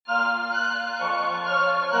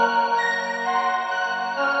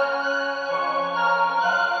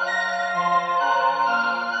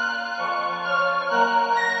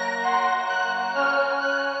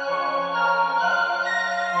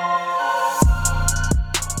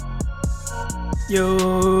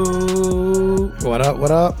Yo. What up?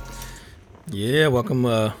 What up? Yeah, welcome.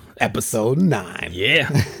 Episode 9. Yeah,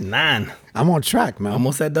 9. I'm on track, man.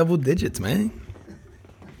 Almost at double digits, man.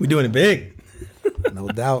 We doing it big. No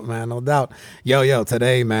doubt, man. No doubt. Yo.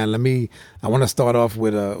 Today, man. I want to start off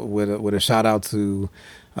with a shout out to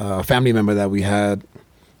a family member that we had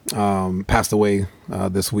passed away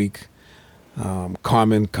this week.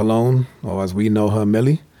 Carmen Colon, or as we know her,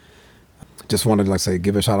 Millie. Just wanted to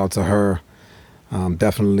give a shout out to her.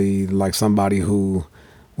 Definitely somebody who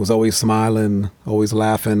was always smiling, always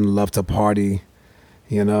laughing, loved to party,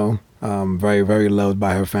 very, very loved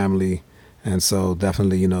by her family. And so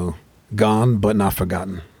definitely, gone, but not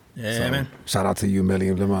forgotten. Yeah, so, man. Shout out to you, Millie.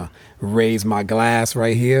 I'm going to raise my glass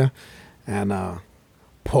right here and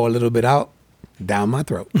pour a little bit out down my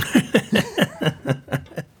throat.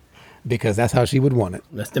 Because that's how she would want it.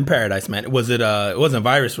 Rest in paradise, man. Was it? It wasn't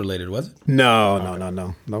virus related, was it?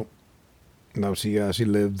 No. No, she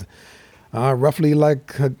lived roughly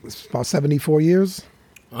about 74 years.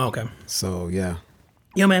 Oh, okay. So yeah.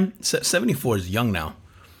 Yeah, man. 74 is young now,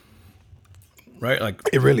 right?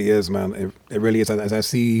 It really is, man. It really is.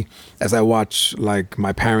 As I watch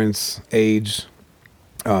my parents age,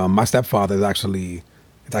 my stepfather is actually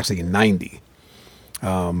 90,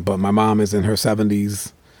 but my mom is in her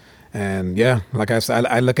 70s. And yeah, like I said,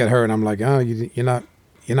 I look at her and I'm like, oh, you're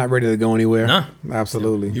not ready to go anywhere. No,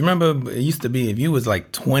 Absolutely. You remember it used to be if you was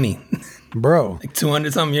 20, bro,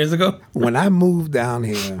 200 something years ago. When I moved down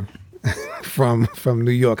here from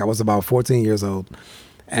New York, I was about 14 years old,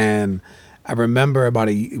 and I remember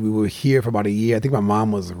we were here for about a year. I think my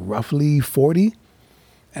mom was roughly 40,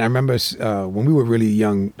 and I remember when we were really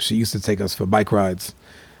young, she used to take us for bike rides,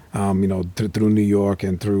 through New York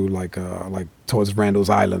and through towards Randall's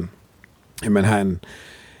Island in Manhattan.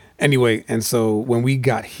 Anyway, and so when we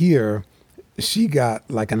got here, she got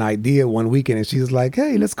an idea one weekend and she's like,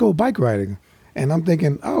 hey, let's go bike riding. And I'm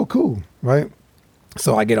thinking, oh, cool, right?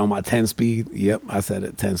 So I get on my 10 speed. Yep, I said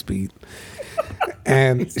it, 10 speed.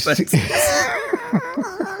 And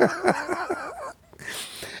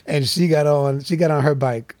she got on her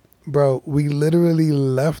bike. Bro, we literally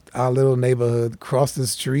left our little neighborhood, crossed the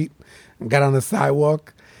street, got on the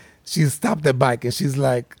sidewalk. She stopped the bike and she's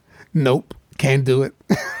like, nope, can't do it.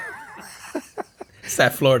 It's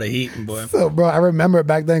that Florida heat, boy. So, bro, I remember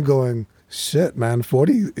back then going, shit, man,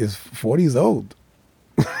 40 is old.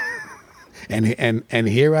 and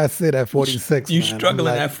here I sit at 46. You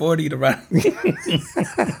struggling at 40 to ride.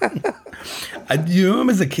 You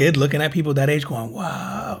remember as a kid looking at people that age going,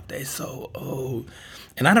 wow, they so old.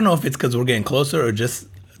 And I don't know if it's because we're getting closer or just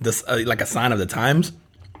this a sign of the times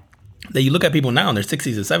that you look at people now in their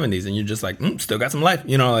 60s and 70s and you're just like, still got some life.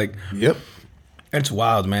 Yep. It's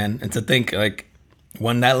wild, man. And to think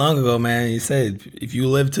wasn't that long ago, man, you said if you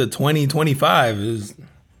live to 20, 25, it's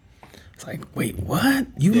like, wait, what?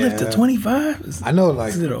 You live to 25? I know,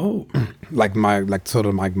 old.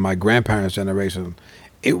 my grandparents' generation,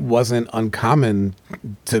 it wasn't uncommon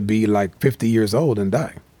to be 50 years old and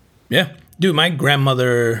die. Yeah. Dude, my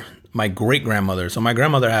great-grandmother, so my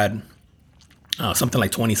grandmother had something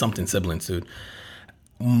like 20-something siblings, dude.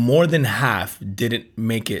 More than half didn't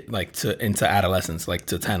make it into adolescence,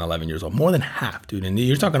 to 10, 11 years old. More than half, dude. And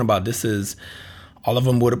you're talking about all of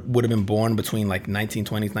them would have been born between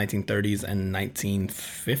 1920s, 1930s, and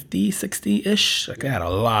 1950, 60-ish. They had a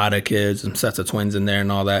lot of kids, some sets of twins in there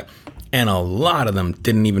and all that. And a lot of them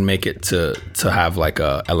didn't even make it to have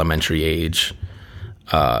a elementary age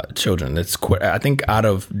children. I think out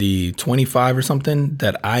of the 25 or something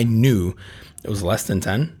that I knew, it was less than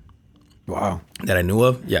 10. Wow. That I knew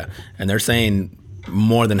of. Yeah. And they're saying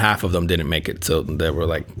more than half of them didn't make it till they were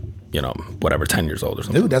 10 years old or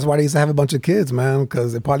something. Dude, that's why they used to have a bunch of kids, man,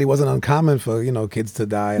 because it probably wasn't uncommon for, kids to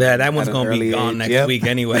die. Yeah, that one's going to be gone next week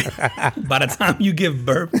anyway. By the time you give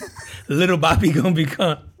birth, little Bobby going to be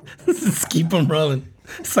gone. Just keep them rolling.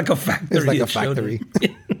 It's like a factory. It's like a factory.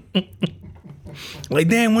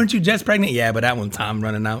 Damn, weren't you just pregnant? Yeah, but that one time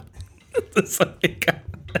running out. It's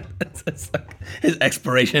his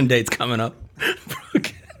expiration date's coming up.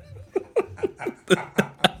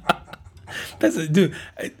 Dude.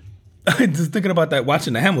 I'm just thinking about that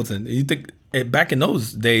watching the Hamilton. You think back in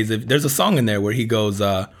those days, if there's a song in there where he goes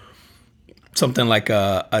something like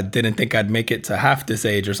I didn't think I'd make it to half this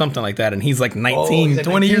age or something like that, and he's 19,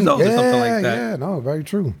 20 years old or something like that. Yeah, no, very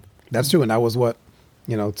true. That's true, and that was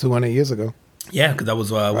 200 years ago. Yeah, because that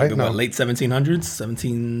was right? Late 1700s,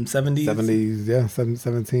 1770s. 70s, yeah,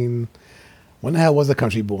 17. When the hell was the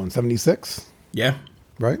country born? 76? Yeah.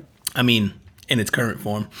 Right? I mean, in its current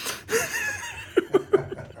form.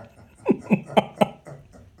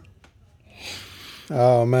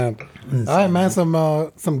 Oh man! All right, man.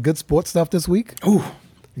 Some good sports stuff this week. Ooh,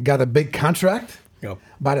 Got a big contract yo,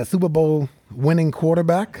 by the Super Bowl winning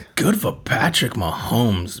quarterback. good for Patrick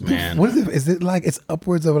Mahomes, man. What is it? Is it like it's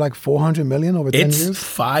upwards of like 400 million over 10 It's years?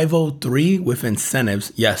 503 with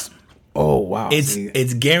incentives. Yes, Oh wow!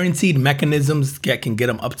 it's guaranteed mechanisms that can get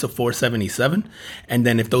him up to 477, and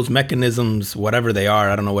then if those mechanisms, whatever they are,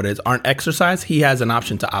 I don't know what it is, aren't exercised, he has an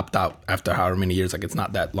option to opt out after however many years. Like it's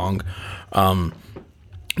not that long.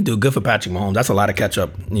 Dude, good for Patrick Mahomes. That's a lot of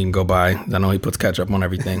ketchup you can go buy. I know he puts ketchup on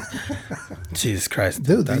everything. Jesus Christ,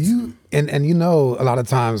 Dude, do you and you know a lot of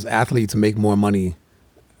times athletes make more money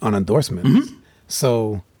on endorsements. Mm-hmm.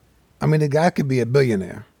 So, I mean, the guy could be a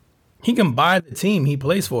billionaire. He can buy the team he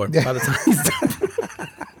plays for by the time he's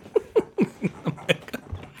done.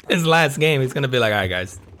 His last game, he's gonna be like, "All right,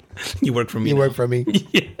 guys, you work for me. You now." work for me.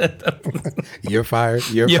 Yeah. You're fired.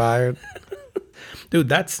 You're Yeah. fired. Dude,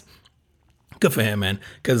 that's good for him, man.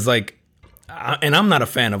 Because and I'm not a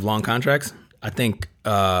fan of long contracts. I think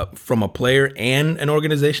from a player and an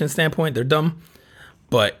organization standpoint, they're dumb.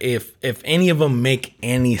 But if any of them make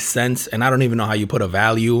any sense, and I don't even know how you put a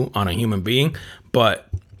value on a human being, but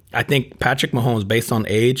I think Patrick Mahomes, based on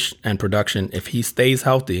age and production, if he stays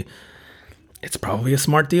healthy, it's probably a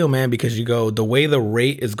smart deal, man, because you go, the way the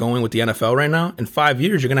rate is going with the NFL right now, in 5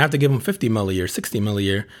 years, you're going to have to give him 50 mil a year, 60 mil a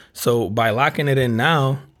year. So by locking it in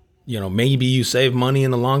now, maybe you save money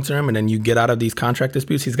in the long term and then you get out of these contract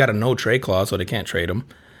disputes. He's got a no trade clause, so they can't trade him.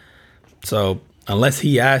 So unless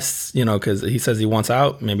he asks, because he says he wants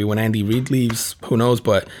out, maybe when Andy Reid leaves, who knows?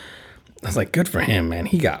 But I was like, good for him, man.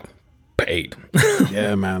 He got paid.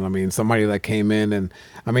 Yeah, man. I mean, somebody that came in and,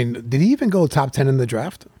 I mean, did he even go top 10 in the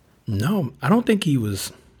draft? No, I don't think he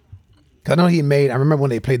was. 'Cause I know I remember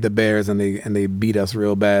when they played the Bears and they beat us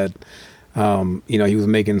real bad. He was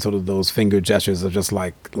making sort of those finger gestures of just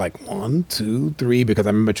like 1, 2, 3, because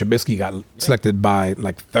I remember Trubisky got selected by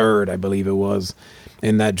like third, I believe it was,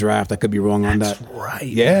 in that draft. I could be wrong on that. That's right.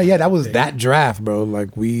 Yeah, that was that draft, bro.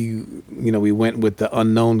 Like we went with the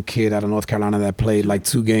unknown kid out of North Carolina that played like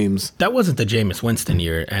 2 games. That wasn't the Jameis Winston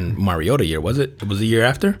year and Mariota year, was it? It was the year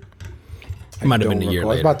after? It might have been a year It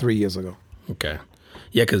was later. about 3 years ago. Okay.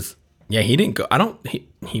 Yeah, because, he didn't go.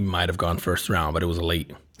 He might have gone first round, but it was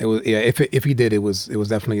late. It was, yeah, if he did, it was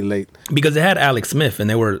definitely late. Because they had Alex Smith, and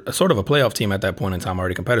they were a sort of a playoff team at that point in time,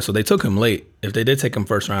 already competitive. So they took him late. If they did take him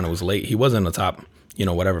first round, it was late. He wasn't the top,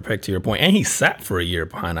 whatever pick, to your point. And he sat for a year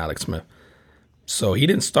behind Alex Smith. So he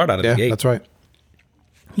didn't start out of the gate. Yeah, that's right.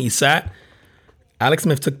 He sat. Alex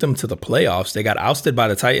Smith took them to the playoffs. They got ousted by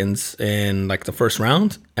the Titans in like the first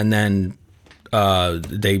round, and then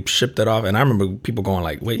they shipped it off. And I remember people going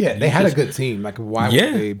like, "Wait, Yeah, they had a good team. Like, why? Yeah,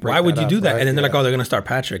 would they break why would you up, do that?" right? And then they're Yeah. like, "Oh, they're gonna start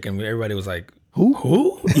Patrick," and everybody was like,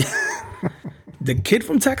 Who? The kid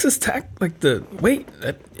from Texas Tech?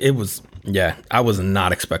 It was. Yeah, I was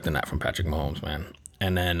not expecting that from Patrick Mahomes, man.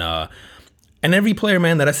 And then, and every player,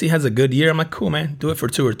 man, that I see has a good year, I'm like, cool, man, do it for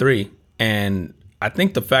 2 or 3. And I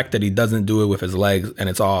think the fact that he doesn't do it with his legs and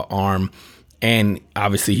it's all arm, and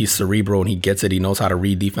obviously he's cerebral and he gets it. He knows how to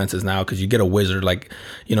read defenses now, because you get a wizard like,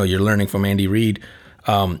 you're learning from Andy Reid.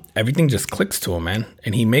 Everything just clicks to him, man.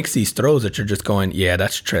 And he makes these throws that you're just going, yeah,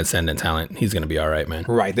 that's transcendent talent. He's going to be all right, man.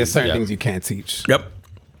 Right. There's certain things you can't teach. Yep.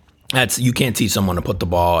 You can't teach someone to put the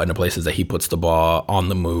ball in the places that he puts the ball, on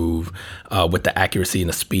the move, with the accuracy and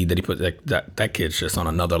the speed that he puts. That kid's just on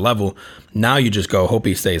another level. Now you just go, hope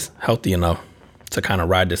he stays healthy enough to kind of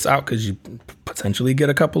ride this out, because you potentially get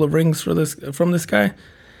a couple of rings from this guy.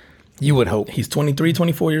 You would hope. He's 23,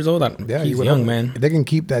 24 years old. Yeah, he's you would young, hope. man. If they can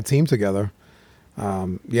keep that team together, I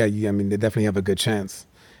mean, they definitely have a good chance.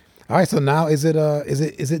 All right, so now is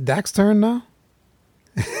it Dak's turn now?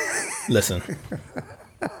 Listen,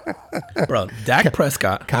 bro, Dak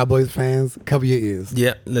Prescott. Cowboys fans, cover your ears.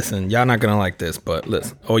 Yeah, listen, y'all not gonna like this, but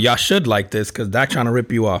listen, or y'all should like this, because Dak trying to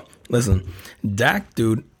rip you off. Listen, Dak,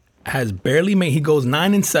 dude, has barely made. He goes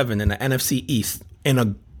 9-7 in the NFC East in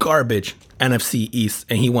a garbage NFC East,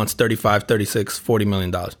 and he wants 35, 36, $40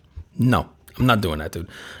 million. No, I'm not doing that, dude.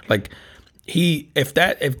 Like, if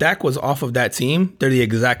Dak was off of that team, they're the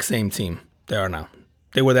exact same team they are now.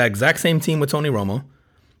 They were that exact same team with Tony Romo.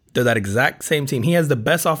 They're that exact same team. He has the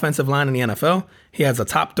best offensive line in the NFL. He has a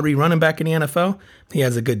top 3 running back in the NFL. He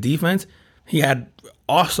has a good defense. He had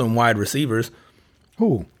awesome wide receivers.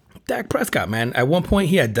 Who? Dak Prescott, man. At one point,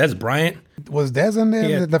 he had Des Bryant. Was Dez in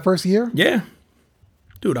there the first year? Yeah.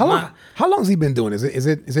 Dude, How long has he been doing? Is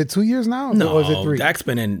it 2 years now? No, or is it 3? Dak's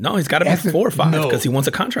been in. No, he's got to be 4 or 5, because he wants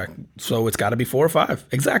a contract. So it's got to be 4 or 5.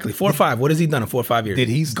 Exactly, 4 or 5. What has he done in 4 or 5 years? Did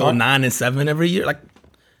he go 9-7 every year? Like,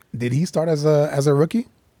 did he start as a rookie?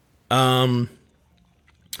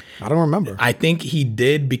 I don't remember. I think he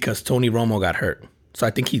did because Tony Romo got hurt. So I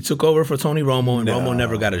think he took over for Tony Romo, and Romo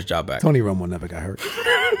never got his job back. Tony Romo never got hurt.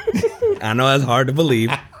 I know that's hard to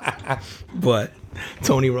believe, but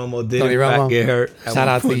Tony Romo did in fact get hurt. Shout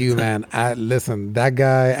out to you, man. Listen, that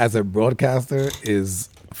guy as a broadcaster is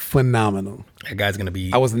phenomenal. That guy's gonna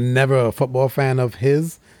be. I was never a football fan of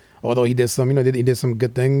his, although he did some, he did some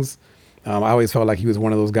good things. I always felt like he was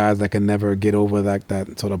one of those guys that can never get over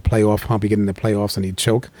that sort of playoff hump. He get in the playoffs and he'd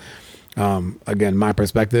choke. Again, my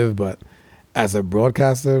perspective, but as a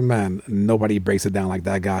broadcaster, man, nobody breaks it down like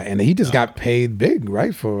that guy. And he just got paid big,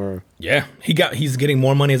 right? He's getting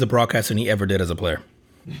more money as a broadcaster than he ever did as a player,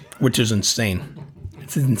 which is insane.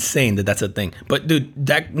 It's insane that's a thing. But dude,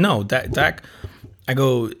 Dak, I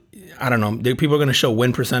don't know. People are going to show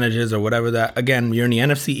win percentages or whatever that. Again, you're in the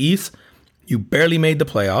NFC East. You barely made the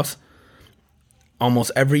playoffs.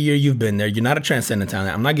 Almost every year you've been there. You're not a transcendent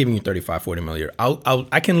talent. I'm not giving you 35, 40 million a year.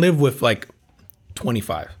 I can live with like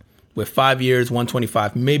 25. With 5 years,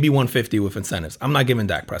 125, maybe 150 with incentives. I'm not giving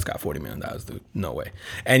Dak Prescott $40 million, dude. No way.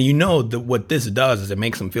 And you know what this does is it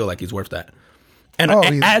makes him feel like he's worth that.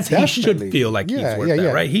 And as he should feel like he's worth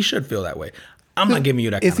that, right? He should feel that way. I'm not giving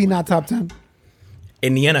you that. Is he not top 10?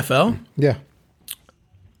 In the NFL? Yeah.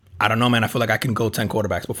 I don't know, man. I feel like I can go 10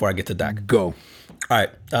 quarterbacks before I get to Dak. Go. All right.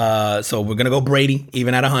 So we're going to go Brady,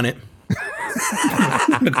 even at 100.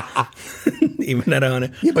 Even at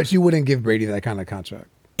 100. Yeah, but you wouldn't give Brady that kind of contract.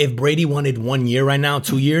 If Brady wanted 1 year right now,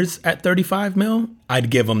 2 years at 35 mil, I'd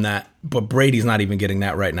give him that. But Brady's not even getting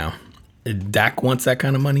that right now. If Dak wants that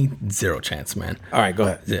kind of money, zero chance, man. All right, go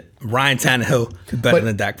ahead. Ryan Tannehill better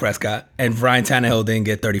than Dak Prescott. And Ryan Tannehill didn't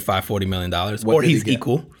get $35, $40 million. Or he's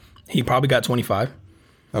equal. He probably got 25.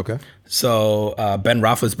 Okay. So Ben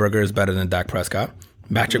Roethlisberger is better than Dak Prescott.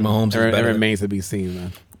 Patrick Mahomes is better. It remains to be seen,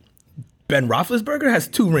 man. Ben Roethlisberger has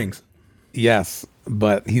 2 rings. Yes,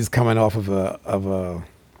 but he's coming off of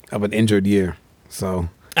an injured year. So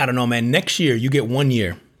I don't know, man. Next year, you get 1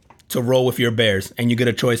 year to roll with your Bears, and you get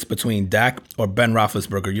a choice between Dak or Ben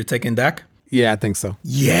Roethlisberger. You're taking Dak? Yeah, I think so.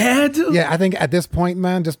 Yeah, dude. Yeah, I think at this point,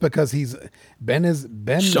 man, just because Ben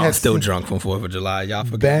Sean's still drunk from 4th of July. Y'all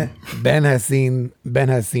forget. Ben has seen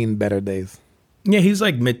better days. Yeah, he's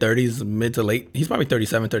like mid-30s, mid to late. He's probably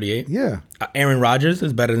 37, 38. Yeah. Aaron Rodgers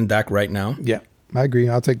is better than Dak right now. Yeah, I agree.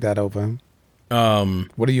 I'll take that over him.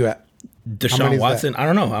 What are you at? Deshaun Watson. I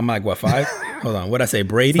don't know. I'm like, what, 5? Hold on. What'd I say?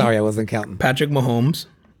 Brady? Sorry, I wasn't counting. Patrick Mahomes.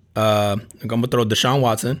 I'm going to throw Deshaun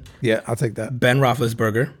Watson. Yeah, I'll take that. Ben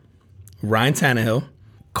Roethlisberger. Ryan Tannehill.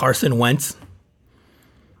 Carson Wentz.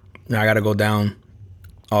 Now I got to go down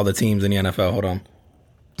all the teams in the NFL. Hold on.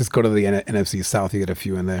 Just go to the NFC South. You get a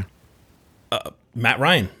few in there. Matt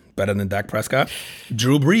Ryan. Better than Dak Prescott.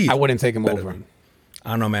 Drew Brees. I wouldn't take him over. I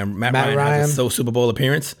don't know, man. Matt Ryan has a Super Bowl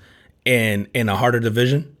appearance in a harder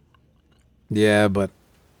division. Yeah, but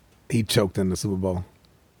he choked in the Super Bowl.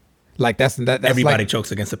 Like that's everybody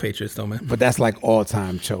chokes against the Patriots, though, man. But that's like all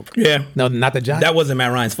time choke. Yeah, no, not the Giants. That wasn't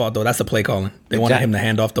Matt Ryan's fault, though. That's the play calling. They wanted him to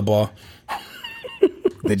hand off the ball.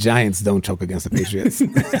 The Giants don't choke against the Patriots.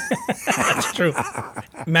 That's true.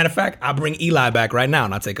 Matter of fact, I'll bring Eli back right now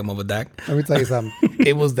and I'll take him over Dak. Let me tell you something.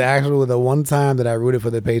 It was the one time that I rooted for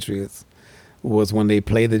the Patriots was when they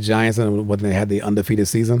played the Giants and when they had the undefeated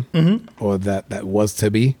season, or that was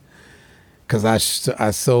to be. Because I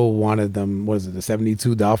so wanted them, what is it, the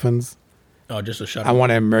 72 Dolphins? Oh, just to shut up. I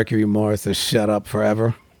wanted Mercury Morris to shut up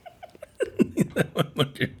forever.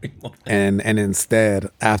 and instead,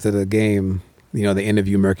 after the game, they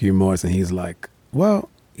interview Mercury Morris and he's like, well,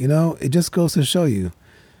 it just goes to show you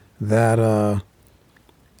that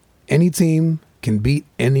any team can beat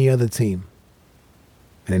any other team.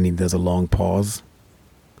 And then he does a long pause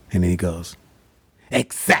and then he goes,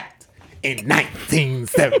 except in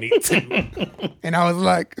 1972. And I was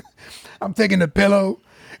like, I'm taking the pillow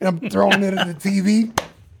and I'm throwing it at the TV.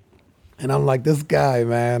 And I'm like, this guy,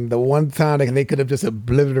 man, the one time they could have just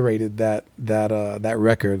obliterated that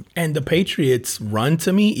record. And the Patriots' run,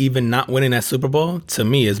 to me, even not winning that Super Bowl, to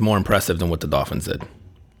me is more impressive than what the Dolphins did.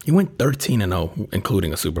 He went 13-0,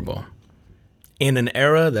 including a Super Bowl. In an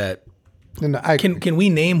era that... Can we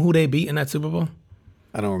name who they beat in that Super Bowl?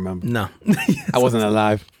 I don't remember. No. I wasn't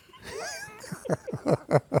alive.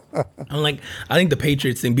 I think the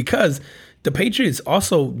Patriots thing, because the Patriots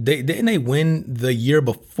also, didn't they win the year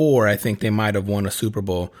before? I think they might have won a Super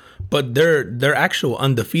Bowl, but their actual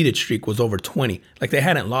undefeated streak was over 20. Like they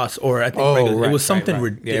hadn't lost, or I think it was something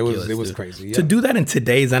ridiculous. Yeah, it was crazy. Yeah. To do that in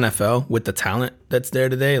today's NFL with the talent that's there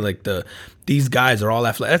today, like these guys are all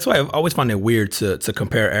athletic. That's why I've always found it weird to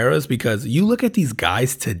compare eras, because you look at these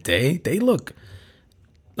guys today, they look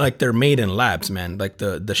like they're made in labs, man. Like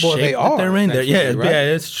the Well, shape they that are, they're in. essentially, right?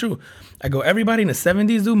 Yeah, it's true. I go, everybody in the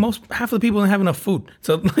 70s, dude, half of the people didn't have enough food.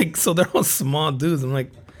 So so they're all small dudes. I'm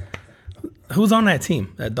like, who's on that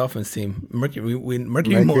team? That Dolphins team? Mercury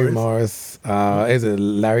Morris. Is it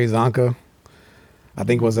Larry Zonka? I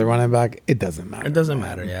think was the running back. It doesn't matter. It doesn't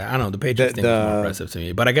matter. Yeah, I know the Patriots thing was more impressive to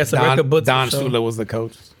me, but I guess Don Don Shula was the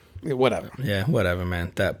coach. Whatever. Yeah, whatever,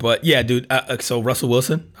 man. But yeah, dude. So Russell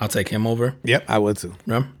Wilson, I'll take him over. Yep, I would too.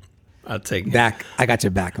 Remember? I'll take him. Dak. I got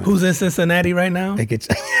your back, man. Who's in Cincinnati right now? They get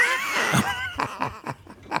you.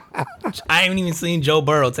 I haven't even seen Joe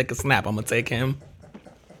Burrow take a snap. I'm gonna take him.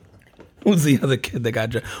 Who's the other kid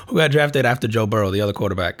that who got drafted after Joe Burrow? The other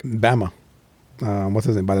quarterback. Bama. What's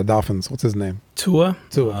his name? By the Dolphins. What's his name? Tua.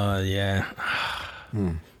 Yeah.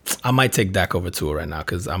 I might take Dak over Tua right now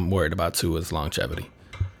because I'm worried about Tua's longevity.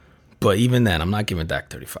 But even then, I'm not giving Dak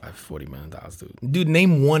 $40 million, dude. Dude,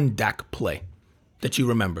 name one Dak play that you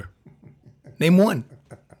remember. Name one.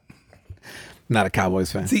 Not a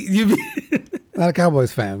Cowboys fan. See, Not a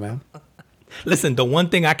Cowboys fan, man. Listen, the one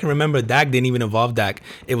thing I can remember, Dak didn't even involve Dak.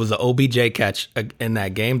 It was the OBJ catch in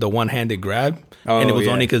that game, the one-handed grab. And it was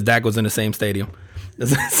only because Dak was in the same stadium.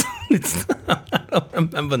 I don't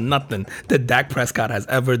remember nothing that Dak Prescott has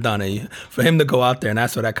ever done. And for him to go out there and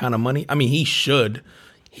ask for that kind of money, I mean, he should.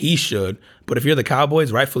 But if you're the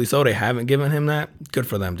Cowboys, rightfully so, they haven't given him that. Good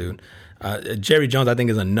for them, dude. Jerry Jones, I think,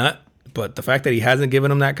 is a nut. But the fact that he hasn't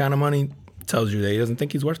given him that kind of money tells you that he doesn't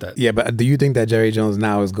think he's worth that. Yeah, but do you think that Jerry Jones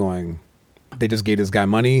now is going, they just gave this guy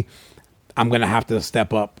money, I'm going to have to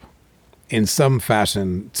step up in some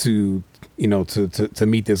fashion to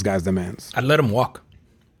meet this guy's demands? I'd let him walk.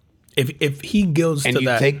 If he goes and to you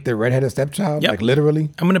that, take the redheaded stepchild, Yep. like literally.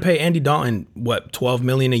 I'm going to pay Andy Dalton $12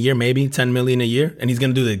 million a year, maybe $10 million a year, and he's going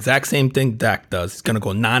to do the exact same thing Dak does. He's going to go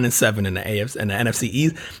 9-7 in the AFC and the NFC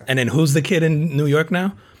East, and then who's the kid in New York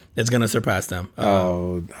now? That's going to surpass them.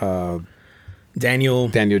 Daniel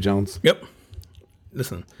Jones. Yep.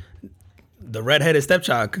 Listen, the redheaded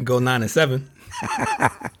stepchild could go 9-7.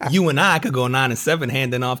 You and I could go 9-7,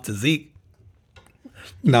 handing off to Zeke.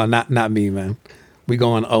 No, not me, man. We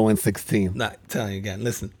going 0-16. Not telling you again.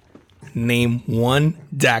 Listen, name one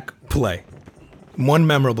Dak play, one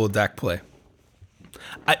memorable Dak play.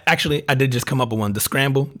 I did just come up with one.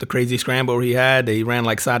 The crazy scramble he had. They ran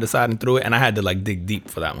like side to side and threw it, and I had to like dig deep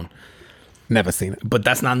for that one. Never seen it. But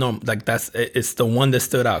that's not normal. Like it's the one that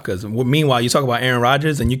stood out. Because meanwhile, you talk about Aaron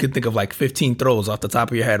Rodgers, and you could think of like 15 throws off the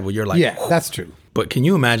top of your head where you're like, yeah, that's true. But can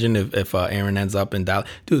you imagine if Aaron ends up in Dallas?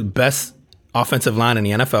 Dude, best offensive line in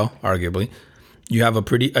the NFL, arguably. You have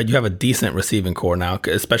a decent receiving core now,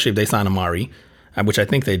 especially if they sign Amari, which I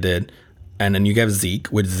think they did. And then you have Zeke,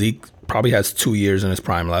 which Zeke probably has 2 years in his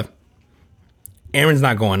prime left. Aaron's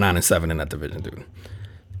not going 9-7 in that division, dude.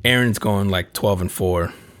 Aaron's going like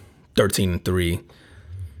 12-4, 13-3.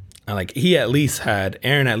 And like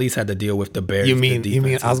Aaron at least had to deal with the Bears. You mean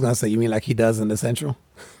I was gonna say you mean like he does in the Central?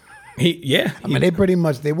 I mean they pretty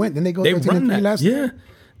much they went. Then they go 13-3 last year. Yeah.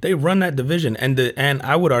 They run that division, and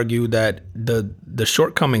I would argue that the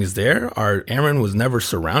shortcomings there are Aaron was never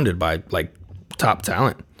surrounded by like top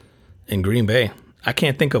talent in Green Bay. I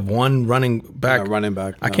can't think of one running back.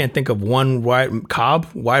 I can't think of one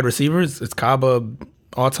wide receivers. Is Cobb a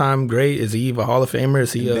all-time great? Is he a Hall of Famer?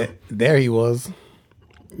 Is he there he was.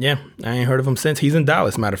 Yeah, I ain't heard of him since. He's in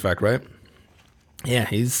Dallas, matter of fact, right? Yeah,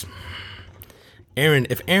 he's Aaron.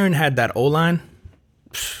 If Aaron had that O-line,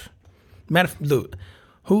 dude.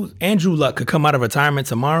 Andrew Luck could come out of retirement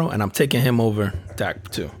tomorrow, and I'm taking him over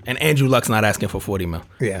Dak too. And Andrew Luck's not asking for $40 million.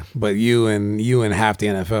 Yeah, but you and half the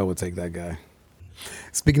NFL would take that guy.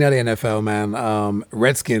 Speaking of the NFL, man,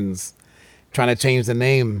 Redskins trying to change the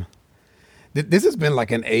name. This has been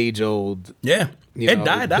like an age-old. Yeah, it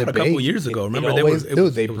died out a couple years ago. Remember,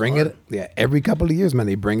 they bring it. Yeah, every couple of years, man,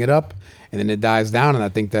 they bring it up, and then it dies down. And I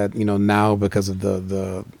think that now because of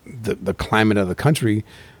the climate of the country,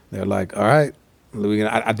 they're like, all right.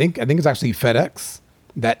 I think it's actually FedEx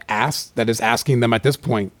that is asking them at this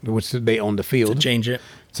point, which they own the field, to change it.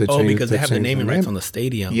 Because they have the naming rights on the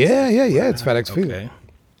stadium. Yeah. It's FedEx Field. Okay.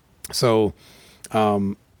 So,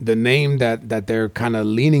 the name that they're kind of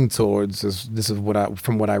leaning towards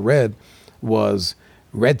from what I read was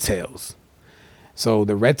Red Tails. So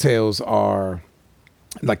the Red Tails are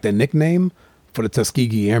like the nickname for the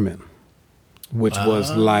Tuskegee Airmen, which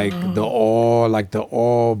was like the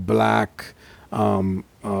all black.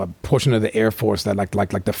 Portion of the Air Force that like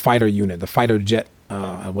the fighter unit, the fighter jet.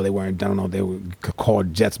 Well, they weren't. I don't know. They were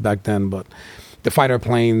called jets back then, but the fighter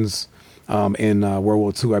planes in World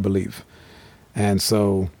War II, I believe. And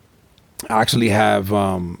so, I actually have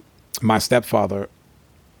my stepfather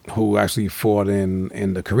who actually fought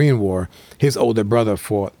in the Korean War. His older brother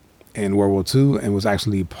fought in World War II and was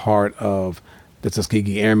actually part of the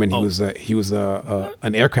Tuskegee Airmen. He was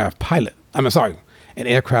an aircraft pilot. Sorry, an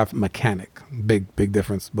aircraft mechanic. Big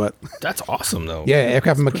difference. But that's awesome though. Yeah,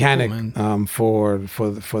 aircraft mechanic cool,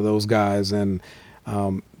 for those guys, and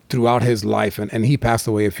throughout his life, and he passed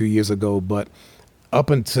away a few years ago. But up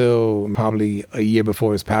until probably a year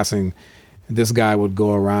before his passing, this guy would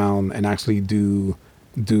go around and actually do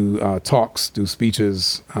talks, do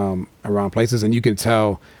speeches around places, and you can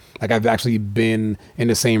tell. Like I've actually been in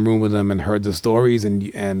the same room with him and heard the stories,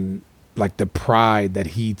 and like the pride that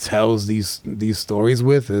he tells these stories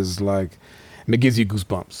with is like, and it gives you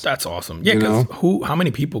goosebumps. That's awesome. Yeah, because how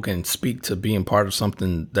many people can speak to being part of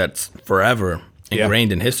something that's forever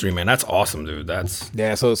ingrained in history, man? That's awesome, dude.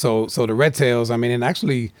 So the Red Tails. I mean, and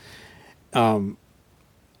actually,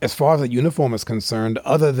 as far as the uniform is concerned,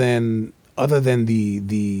 other than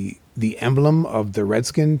the emblem of the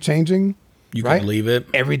Redskin changing. You can believe it.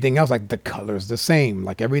 Everything else, like the color's the same.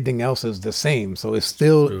 Like everything else is the same. So it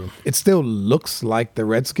still looks like the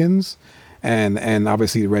Redskins, and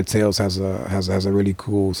obviously the Red Tails has a really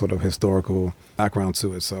cool sort of historical background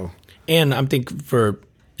to it. So, and I'm thinking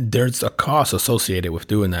there's a cost associated with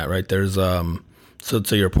doing that, right? There's so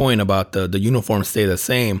to your point about the uniforms stay the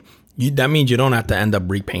same. That means you don't have to end up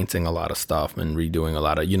repainting a lot of stuff and redoing a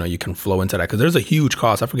lot of, you can flow into that because there's a huge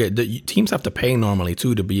cost. I forget, teams have to pay normally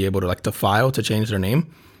too to be able to file to change their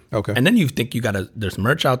name. Okay. And then you think there's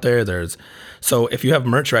merch out there. So if you have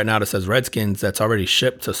merch right now that says Redskins that's already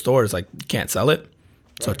shipped to stores, like you can't sell it. Right.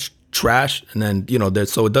 So it's trash. And then,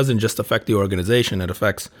 so it doesn't just affect the organization. It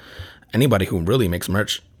affects anybody who really makes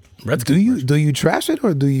merch. Do you trash it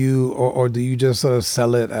or do you just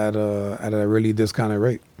sell it at a really discounted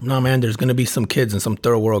rate? No, man. There's gonna be some kids in some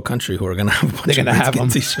third world country who are gonna have a bunch of Redskins them.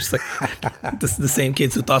 T-shirts. Like the same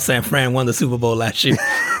kids who thought San Fran won the Super Bowl last year.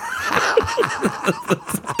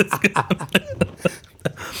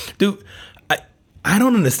 Dude, I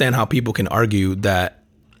don't understand how people can argue that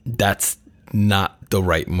that's not the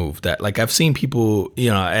right move. That I've seen people,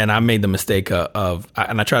 and I made the mistake and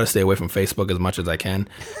I try to stay away from Facebook as much as I can.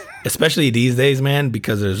 Especially these days, man,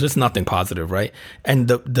 because there's just nothing positive, right? And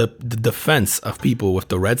the defense of people with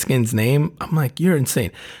the Redskins name, I'm like, you're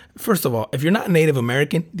insane. First of all, if you're not Native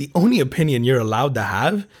American, the only opinion you're allowed to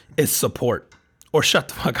have is support or shut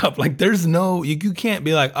the fuck up. Like, there's no, you can't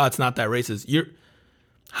be like, oh, it's not that racist.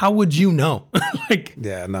 How would you know?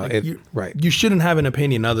 Right. You shouldn't have an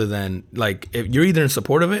opinion other than, if you're either in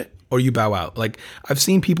support of it or you bow out. I've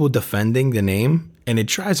seen people defending the name. And it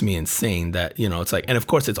drives me insane that, it's like, and of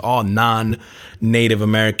course it's all non-Native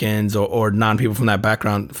Americans or non-people from that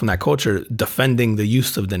background, from that culture, defending the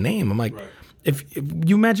use of the name. I'm like, right. if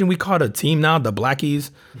you imagine we called a team now, the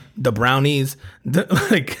Blackies, the Brownies,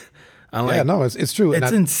 it's true.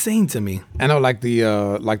 It's insane to me. I know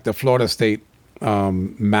the Florida State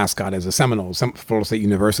mascot is a Seminoles, Florida State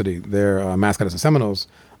University, their mascot is the Seminoles,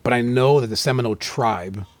 but I know that the Seminole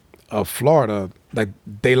tribe of Florida,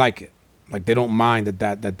 they like it. Like they don't mind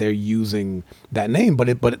that they're using that name, but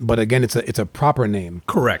again, it's a proper name.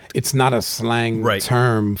 Correct. It's not a slang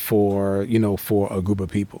term for a group of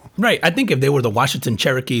people. Right. I think if they were the Washington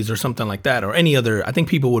Cherokees or something like that, or any other, I think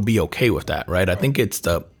people would be okay with that, right? I think it's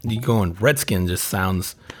you going Redskin just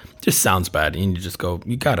sounds bad, and you just go,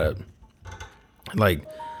 you gotta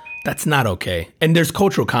that's not okay. And there's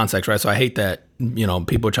cultural context, right? So I hate that,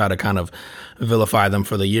 people try to kind of vilify them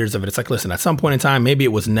for the years of it. It's like, listen, at some point in time, maybe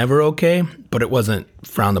it was never okay, but it wasn't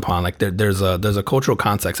frowned upon. Like there's a cultural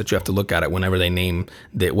context that you have to look at it whenever they named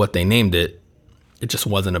what they named it. It just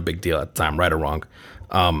wasn't a big deal at the time, right or wrong.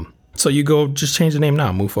 So you go, just change the name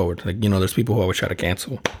now, move forward. There's people who always try to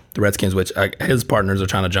cancel the Redskins, which his partners are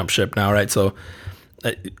trying to jump ship now, right? So,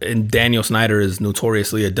 and Daniel Snyder is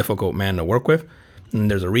notoriously a difficult man to work with. And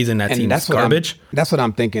there's a reason that team's garbage. That's what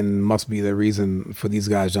I'm thinking must be the reason for these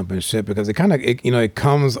guys jumping ship, because it kind of, it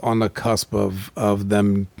comes on the cusp of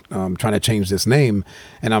them trying to change this name,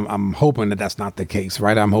 and I'm hoping that that's not the case,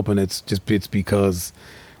 right? I'm hoping it's because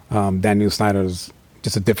Daniel Snyder's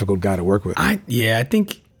just a difficult guy to work with. I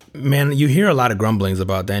think, man, you hear a lot of grumblings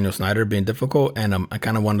about Daniel Snyder being difficult, and I'm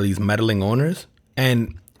kind of one of these meddling owners,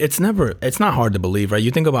 and it's not hard to believe, right?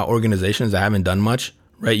 You think about organizations that haven't done much.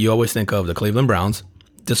 Right, you always think of the Cleveland Browns,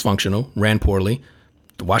 dysfunctional, ran poorly.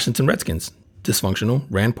 The Washington Redskins, dysfunctional,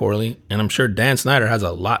 ran poorly. And I'm sure Dan Snyder has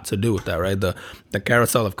a lot to do with that, right? The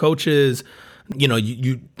carousel of coaches,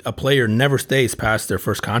 a player never stays past their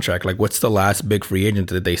first contract. Like, what's the last big free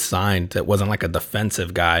agent that they signed that wasn't like a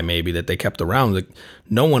defensive guy maybe that they kept around? Like,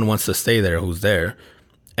 no one wants to stay there who's there.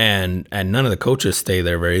 and none of the coaches stay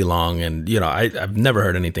there very long. And I've never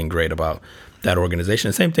heard anything great about that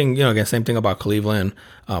organization. Same thing, again, same thing about Cleveland.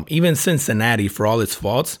 Even Cincinnati, for all its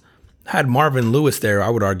faults, had Marvin Lewis there. I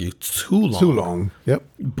would argue too long. Too long. Yep.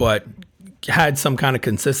 But had some kind of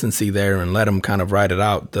consistency there and let him kind of ride it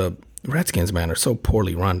out. The Redskins, man, are so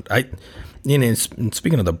poorly run.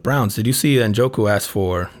 Speaking of the Browns, did you see Njoku asked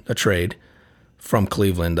for a trade from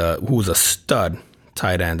Cleveland, who was a stud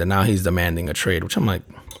tight end, and now he's demanding a trade, which I'm like,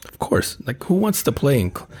 of course. Like, who wants to play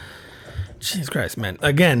in Jesus Christ, man.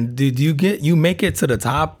 Again, did you make it to the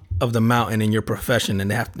top of the mountain in your profession, and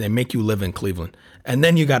they make you live in Cleveland. And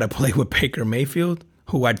then you got to play with Baker Mayfield,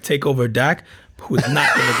 who I'd take over Dak, who is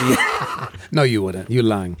not going to be. No, you wouldn't. You're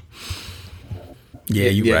lying. Yeah,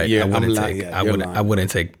 you're right. Yeah, I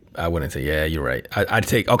wouldn't take. Yeah, you're right. I'd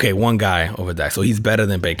take one guy over Dak, so he's better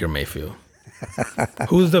than Baker Mayfield.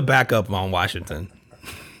 Who's the backup on Washington?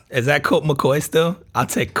 Is that Colt McCoy still? I'll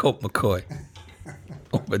take Colt McCoy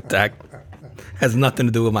over Dak. Has nothing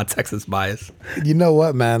to do with my Texas bias. You know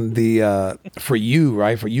what, man? For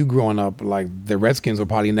you growing up, like the Redskins were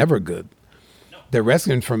probably never good. No. The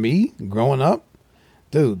Redskins for me growing up,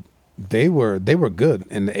 dude, they were good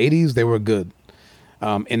in the '80s. They were good.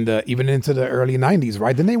 Even into the early '90s,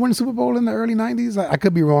 right? Didn't they win the Super Bowl in the early '90s? I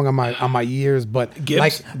could be wrong on my years, but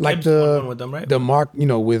Gibbs won one with them, right? The Mark,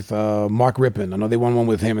 with Mark Rippon. I know they won one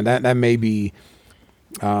with him, and that may be.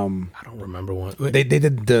 I don't remember one. They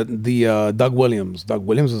did the Doug Williams. Doug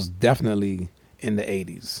Williams was definitely in the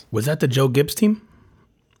 '80s. Was that the Joe Gibbs team?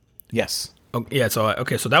 Yes. Oh, yeah. So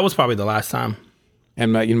that was probably the last time.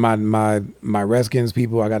 And my Redskins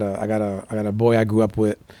people, I got a boy I grew up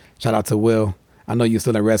with. Shout out to Will. I know you're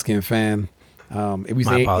still a Redskins fan.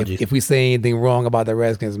 If we say anything wrong about the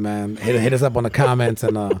Redskins, man, hit us up on the comments,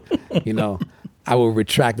 and I will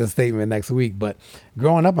retract the statement next week. But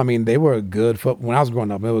growing up, I mean, they were a good when I was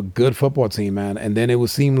growing up, they were a good football team, man. And then it would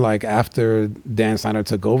seem like after Dan Snyder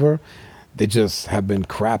took over, they just have been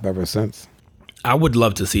crap ever since. I would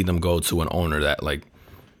love to see them go to an owner that like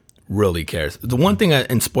really cares. The one thing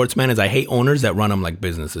in sports, man, is I hate owners that run them like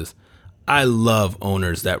businesses. I love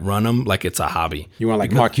owners that run them like it's a hobby. You want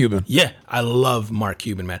like Mark Cuban? Yeah, I love Mark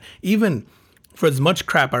Cuban, man. Even for as much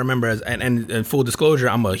crap I remember, and full disclosure,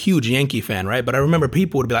 I'm a huge Yankee fan, right? But I remember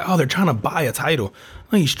people would be like, oh, they're trying to buy a title.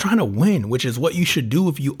 No, he's trying to win, which is what you should do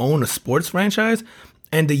if you own a sports franchise.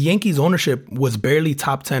 And the Yankees ownership was barely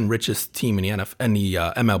top 10 richest team in the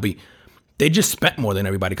MLB. They just spent more than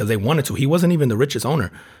everybody because they wanted to. He wasn't even the richest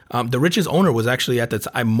owner. The richest owner was actually at the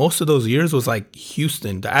time, most of those years was like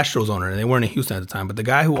Houston, the Astros owner, and they weren't in Houston at the time. But the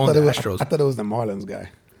guy who owned the Astros. I thought it was the Marlins guy.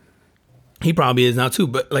 He probably is now too,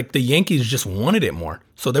 but like the Yankees just wanted it more.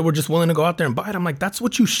 So they were just willing to go out there and buy it. I'm like, that's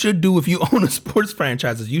what you should do if you own a sports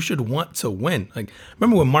franchise, is you should want to win. Like,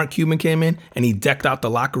 remember when Mark Cuban came in and he decked out the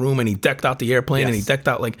locker room and he decked out the airplane, yes, and he decked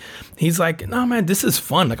out, like, he's like, no, man, this is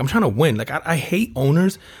fun. Like, I'm trying to win. Like, I hate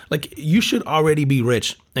owners. Like, you should already be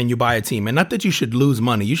rich and you buy a team. And not that you should lose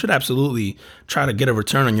money. You should absolutely try to get a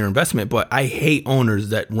return on your investment. But I hate owners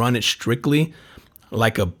that run it strictly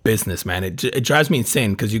like a business, man. It drives me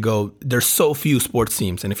insane because you go, there's so few sports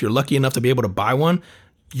teams. And if you're lucky enough to be able to buy one,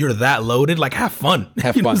 you're that loaded. Like, have fun.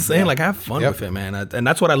 Have you know fun. What I'm saying? Yeah. Like, have fun with it, man. And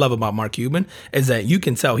that's what I love about Mark Cuban, is that you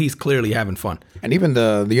can tell he's clearly having fun. And even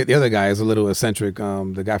the other guy is a little eccentric.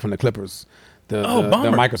 The guy from the Clippers. The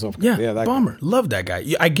Microsoft. Yeah, that Ballmer. Love that guy.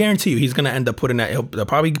 I guarantee you he's going to end up putting that. They'll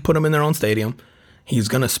probably put him in their own stadium. He's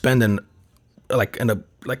going to spend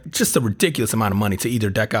just a ridiculous amount of money to either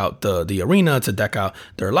deck out the arena, to deck out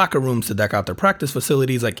their locker rooms, to deck out their practice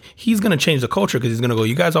facilities. Like, he's going to change the culture because he's going to go,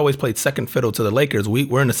 you guys always played second fiddle to the Lakers.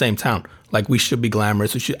 We're in the same town. Like, we should be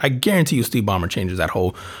glamorous. I guarantee you Steve Ballmer changes that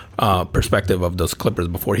whole perspective of those Clippers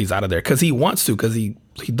before he's out of there, because he wants to, because he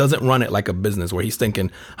doesn't run it like a business where he's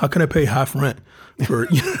thinking, how can I pay half rent for,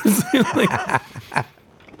 you know what I'm saying? Like,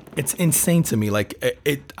 it's insane to me. Like,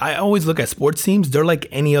 I always look at sports teams, they're like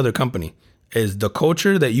any other company. Is the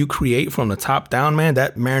culture that you create from the top down, man,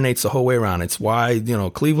 that marinates the whole way around. It's why,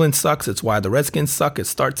 Cleveland sucks. It's why the Redskins suck. It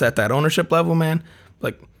starts at that ownership level, man.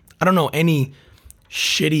 Like, I don't know any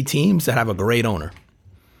shitty teams that have a great owner.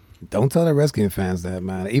 Don't tell the Redskins fans that,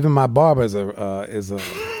 man. Even my barber is a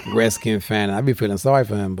Redskin fan. I'd be feeling sorry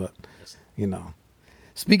for him, but,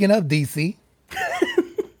 Speaking of DC,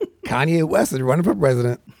 Kanye West is running for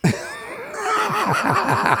president.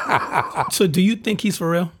 So do you think he's for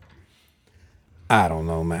real? I don't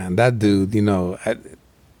know, man. That dude,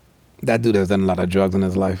 that dude has done a lot of drugs in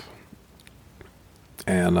his life.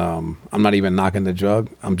 And I'm not even knocking the drug.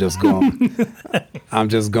 I'm just going.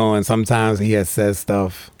 Sometimes he has said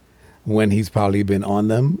stuff when he's probably been on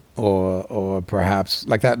them, or perhaps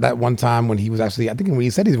like that one time when he was actually, I think when he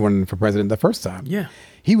said he's running for president the first time, Yeah.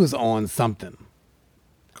 he was on something.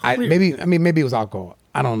 Clear. Maybe it was alcohol.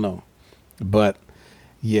 I don't know, but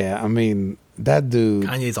yeah, I mean that dude.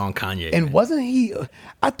 Kanye's on Kanye. And man. wasn't he?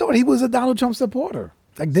 I thought he was a Donald Trump supporter.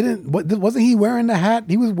 Like, wasn't he wearing the hat?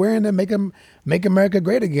 He was wearing the "Make America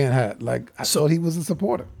Great Again" hat. Like, I thought he was a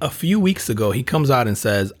supporter. A few weeks ago, he comes out and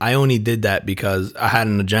says, "I only did that because I had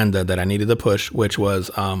an agenda that I needed to push, which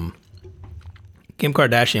was Kim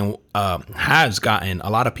Kardashian has gotten a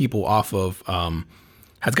lot of people off of,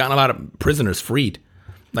 has gotten a lot of prisoners freed,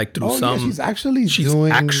 like through some. Yeah, she's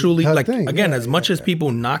doing her like thing. again, Yeah, as much as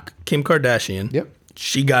people knock Kim Kardashian, Yep.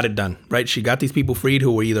 she got it done, right? She got these people freed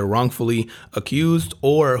who were either wrongfully accused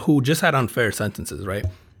or who just had unfair sentences, right?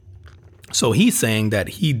 So he's saying that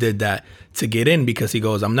he did that to get in because he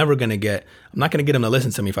goes, I'm not going to get him to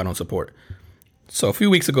listen to me if I don't support. So a few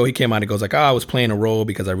weeks ago, he came out and goes like, I was playing a role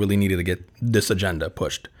because I really needed to get this agenda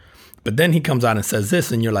pushed. But then he comes out and says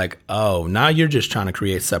this, and you're like, oh, now you're just trying to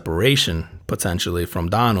create separation potentially from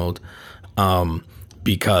Donald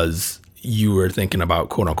because you were thinking about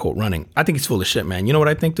quote unquote running. I think he's full of shit, man. You know what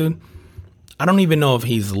I think, dude? I don't even know if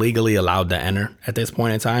he's legally allowed to enter at this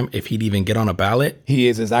point in time, if he'd even get on a ballot. He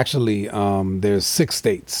is. It's actually, there's 6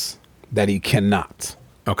 states that he cannot,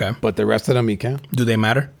 Okay. but the rest of them he can. Do they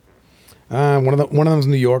matter? One of them is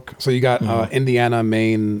New York. So you got Indiana,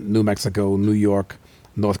 Maine, New Mexico, New York,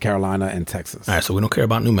 North Carolina, and Texas. All right, so we don't care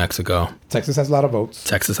about New Mexico. Texas has a lot of votes.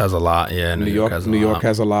 Texas has a lot, yeah. New York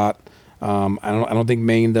has a lot. I don't think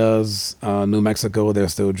Maine does. New Mexico, they're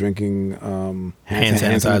still drinking hand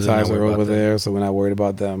sanitizer over there, so we're not worried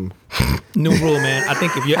about them. New rule, man. I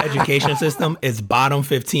think if your education system is bottom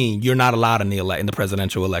 15, you're not allowed in the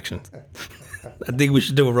presidential elections. I think we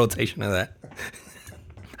should do a rotation of that.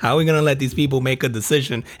 How are we gonna let these people make a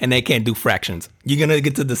decision and they can't do fractions? You're gonna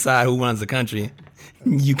get to decide who runs the country.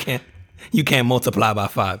 You can't multiply by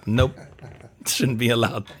 5. Nope. Shouldn't be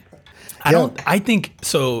allowed. I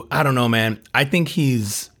don't know, man. I think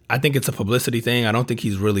it's a publicity thing. I don't think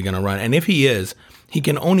he's really going to run. And if he is, he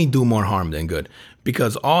can only do more harm than good,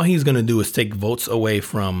 because all he's going to do is take votes away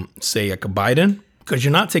from, say, like a Biden, because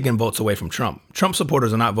you're not taking votes away from Trump. Trump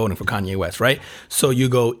supporters are not voting for Kanye West, right? So you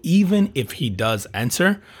go, even if he does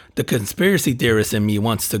enter, the conspiracy theorist in me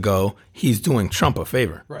wants to go, he's doing Trump a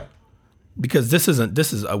favor. Right. Because this is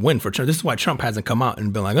a win for Trump. This is why Trump hasn't come out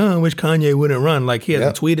and been like, oh, I wish Kanye wouldn't run. Like, he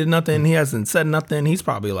hasn't tweeted nothing. He hasn't said nothing. He's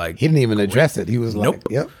probably like, he didn't even address it. He was nope. like,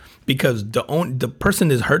 yep. Because the person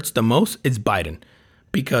that hurts the most is Biden.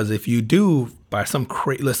 Because if you do by some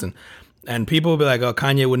listen, and people will be like, oh,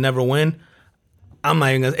 Kanye would never win. I'm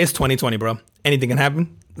not even gonna, it's 2020, bro. Anything can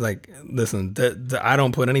happen. Like, listen, I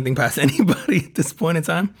don't put anything past anybody at this point in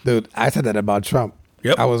time. Dude, I said that about Trump.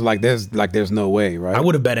 Yep. I was like, there's no way, right? I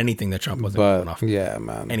would have bet anything that Trump wasn't going off. Yeah,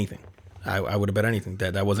 man. Anything. I would have bet anything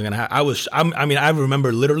that wasn't going to happen. I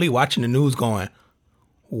remember literally watching the news going,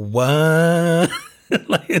 what?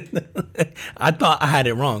 Like, I thought I had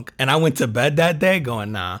it wrong. And I went to bed that day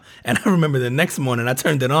going, nah. And I remember the next morning I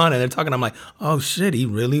turned it on and they're talking. I'm like, oh shit, he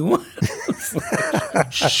really won.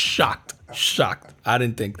 Shocked. I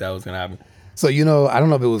didn't think that was going to happen. So, I don't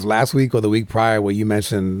know if it was last week or the week prior where you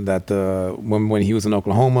mentioned that when he was in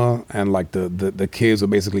Oklahoma and like the kids were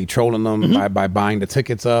basically trolling them by buying the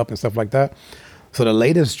tickets up and stuff like that. So the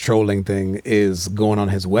latest trolling thing is going on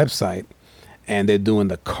his website and they're doing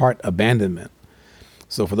the cart abandonment.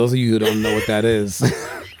 So for those of you who don't know what that is,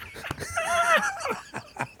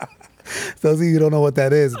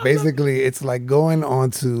 basically it's like going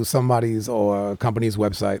onto somebody's or a company's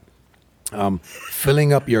website,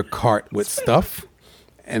 filling up your cart with stuff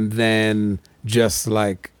and then just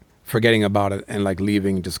like forgetting about it and like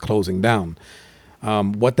leaving, just closing down.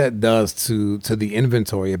 What that does to the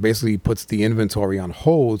inventory, it basically puts the inventory on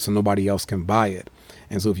hold so nobody else can buy it.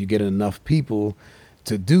 And so if you get enough people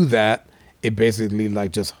to do that, it basically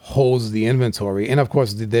like just holds the inventory. And of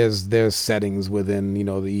course there's settings within,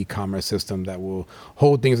 the e-commerce system that will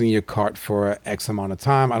hold things in your cart for X amount of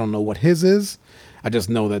time. I don't know what his is. I just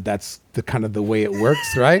know that that's the kind of the way it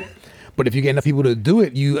works, right? But if you get enough people to do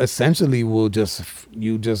it, you essentially will just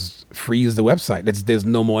freeze the website. There's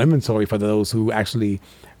no more inventory for those who actually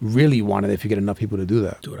really want it if you get enough people to do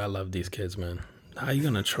that. Dude, I love these kids, man. How you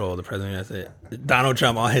gonna troll the president? That's it. Donald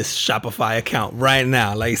Trump on his Shopify account right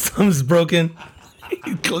now. Like, something's broken.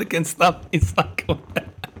 He's clicking stuff. It's like,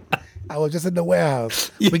 I was just in the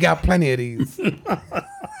warehouse. We got plenty of these.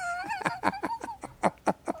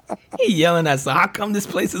 He yelling at us. How come this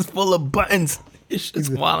place is full of buttons? It's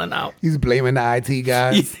just wilding out. He's blaming the IT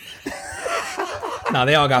guys. No,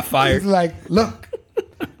 they all got fired. He's like, look,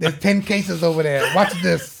 There's 10 cases over there. Watch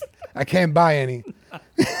this. I can't buy any.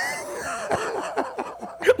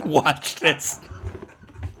 Watch this.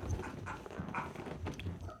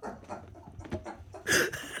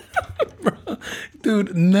 Bro,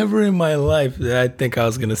 dude, never in my life did I think I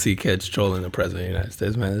was gonna see kids trolling the president of the United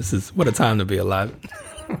States. Man, this is what a time to be alive.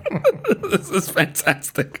 This is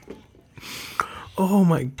fantastic. Oh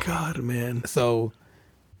my God, man. So,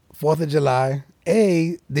 4th of July.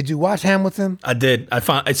 Hey, did you watch Hamilton? I did.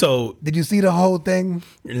 So Did you see the whole thing?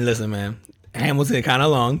 listen, man. Hamilton kind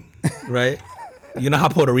of long, right? You know how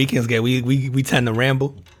Puerto Ricans get. We tend to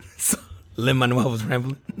ramble. So Lin-Manuel was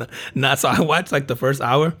rambling. So I watched like the first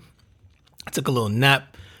hour. I took a little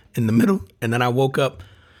nap in the middle, and then I woke up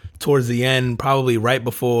towards the end, probably right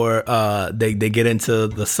before they get into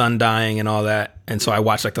the sun dying and all that. And so I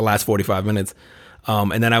watched like the last 45 minutes.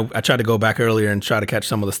 And then I tried to go back earlier and try to catch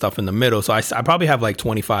some of the stuff in the middle. So I probably have like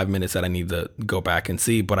 25 minutes that I need to go back and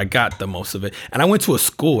see, but I got the most of it. And I went to a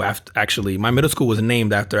school actually. My middle school was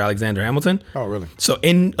named after Alexander Hamilton. Oh, really? So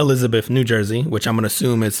in Elizabeth, New Jersey, which I'm going to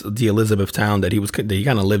assume is the Elizabeth town that he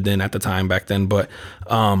kind of lived in at the time back then. But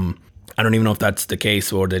I don't even know if that's the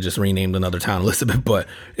case or they just renamed another town Elizabeth, but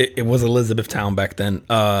it was Elizabeth town back then.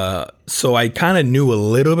 So I kind of knew a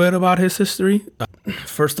little bit about his history.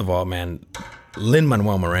 First of all, man,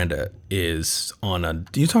 Lin-Manuel Miranda is on a...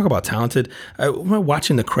 Do you talk about talented? We're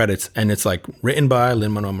watching the credits and it's like written by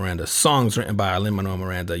Lin-Manuel Miranda, songs written by Lin-Manuel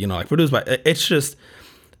Miranda, like produced by... It's just...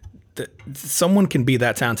 Someone can be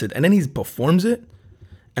that talented and then he performs it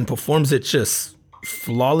just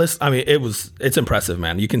flawless. I mean, it's impressive,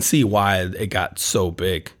 man. You can see why it got so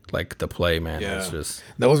big, like the play, man. Yeah. It's just...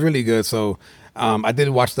 That was really good. So I did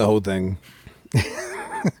watch the whole thing.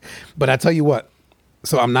 But I tell you what,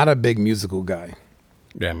 so I'm not a big musical guy.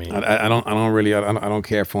 Yeah, I mean, I don't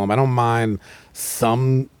care for them. I don't mind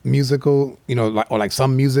some musical, like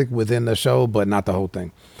some music within the show, but not the whole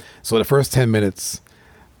thing. So the first 10 minutes,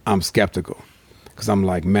 I'm skeptical because I'm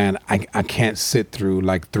like, man, I can't sit through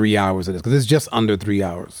like 3 hours of this because it's just under 3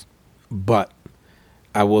 hours. But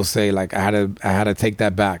I will say, like, I had to take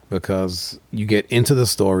that back because you get into the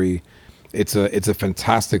story. It's a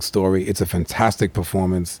fantastic story. It's a fantastic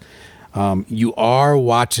performance. You are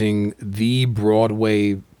watching the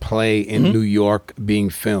Broadway play in New York being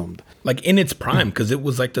filmed. Like in its prime, because it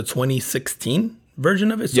was like the 2016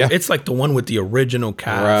 version of it. So Yeah. it's like the one with the original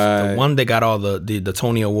cast. Right. The one that got all the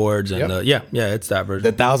Tony Awards. And Yep. it's that version.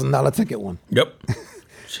 The $1,000 ticket one. Yep.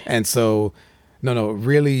 And so,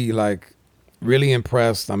 really, like, really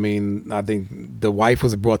impressed. I mean, I think the wife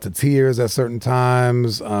was brought to tears at certain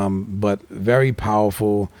times, but very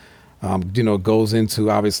powerful. Goes into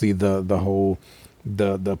obviously the whole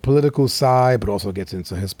the political side, but also gets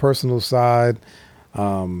into his personal side.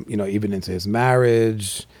 Even into his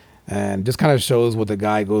marriage, and just kind of shows what the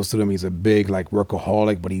guy goes through. He's a big like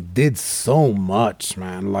workaholic, but he did so much,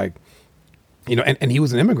 man. Like, and he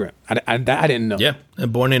was an immigrant. I didn't know. Yeah,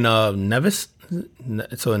 and born in Nevis,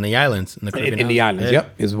 so in the islands, in the Caribbean In the islands, Yeah.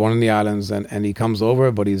 yep. He's born in the islands, and he comes over,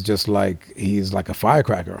 but he's like a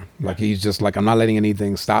firecracker. Like, he's just like, I'm not letting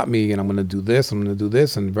anything stop me, and I'm going to do this,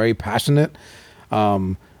 and very passionate.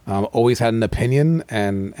 Always had an opinion,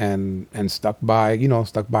 and stuck by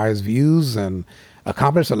his views, and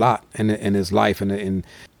accomplished a lot in his life. And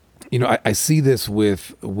I see this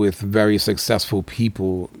with very successful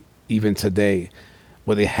people even today,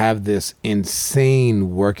 where they have this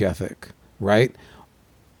insane work ethic. Right.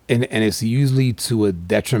 And it's usually to a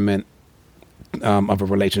detriment of a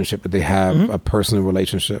relationship that they have, a personal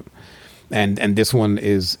relationship. And this one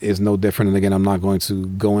is no different. And again, I'm not going to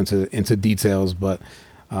go into details, but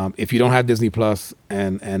if you don't have Disney Plus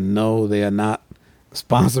and no, they are not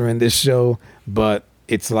sponsoring this show, but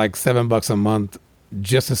it's like $7 a month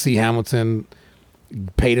just to see Hamilton.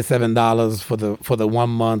 Pay the $7 for the 1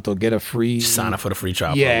 month, or get a free Sign up for the free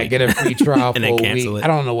trial. Yeah, get a free trial and for then a cancel week. it. I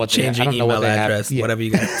don't know what Change your email address, Yeah. whatever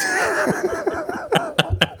you got.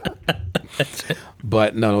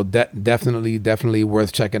 But no, definitely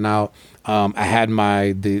worth checking out. I had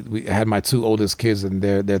my two oldest kids, and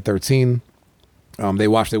they're 13. They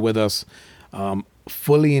watched it with us,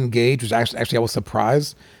 fully engaged. Which actually I was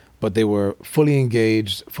surprised, but they were fully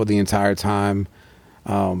engaged for the entire time.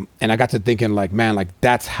 And I got to thinking, like, man, like,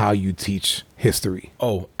 that's how you teach history.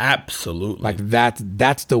 Oh, absolutely. Like,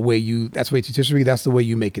 that's the way you teach history. That's the way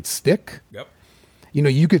you make it stick. Yep.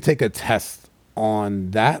 You could take a test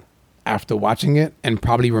on that after watching it and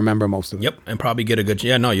probably remember most of it. Yep, and probably get a good...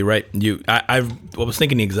 Yeah, no, you're right. I was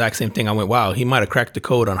thinking the exact same thing. I went, wow, he might have cracked the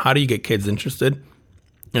code on how do you get kids interested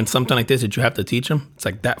in something like this that you have to teach them. It's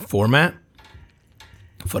like that format.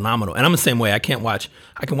 Phenomenal. And I'm the same way. I can watch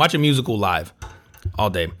a musical live. all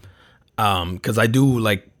day. Because I do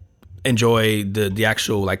like enjoy the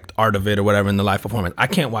actual like art of it or whatever in the live performance. I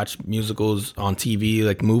can't watch musicals on TV,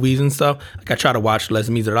 like movies and stuff. Like I try to watch Les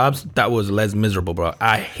Miserables. That was Les Miserable, bro.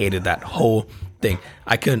 I hated that whole thing.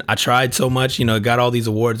 I couldn't. I tried so much. You know, it got all these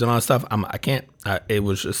awards and all that stuff. I can't. It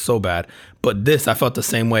was just so bad. But this, I felt the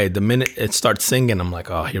same way. The minute it starts singing, I'm like,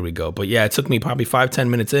 oh, here we go. But yeah, it took me probably 5-10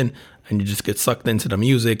 minutes in, and you just get sucked into the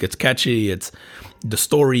music. It's catchy. It's the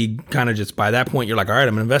story. Kind of just by that point, you're like, all right,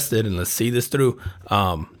 I'm invested, and let's see this through.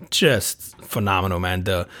 Just phenomenal, man.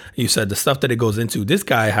 You said the stuff that it goes into. This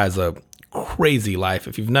guy has a crazy life.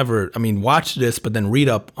 If you've never, watch this, but then read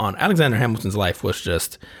up on Alexander Hamilton's life was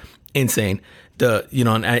just insane.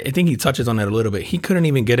 And I think he touches on it a little bit. He couldn't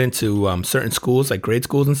even get into certain schools, like grade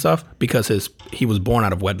schools and stuff, because he was born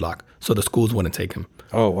out of wedlock, so the schools wouldn't take him.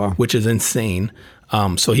 Oh wow, which is insane.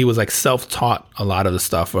 So he was like self-taught a lot of the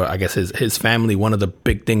stuff. Or I guess his family, one of the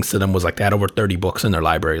big things to them was like they had over 30 books in their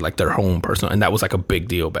library, like their home personal, and that was like a big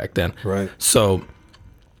deal back then. Right. So,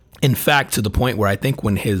 in fact, to the point where I think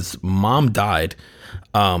when his mom died,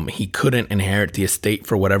 he couldn't inherit the estate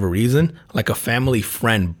for whatever reason. Like a family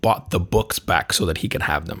friend bought the books back so that he could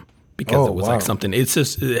have them because it was like something. It's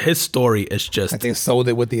just his story is just. I think sold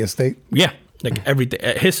it with the estate. Yeah, like everything.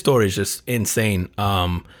 His story is just insane.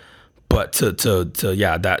 But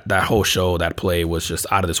that whole show, that play was just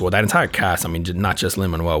out of this world. That entire cast, not just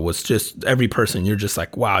Lin-Manuel, was just every person. You're just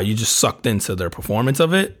like, wow, you just sucked into their performance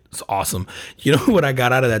of it. It's awesome. You know what I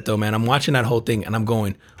got out of that though, man? I'm watching that whole thing and I'm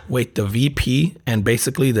going, wait, the VP and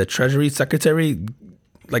basically the Treasury Secretary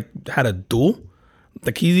like had a duel?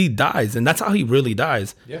 Like he dies, and that's how he really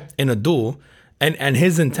dies in a duel. And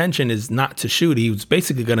his intention is not to shoot. He was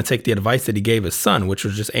basically going to take the advice that he gave his son, which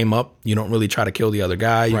was just aim up. You don't really try to kill the other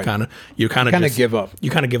guy. You kind of give up. You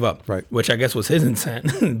kind of give up, right? Which I guess was his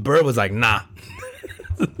intent. Burr was like, nah.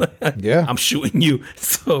 Yeah, I'm shooting you.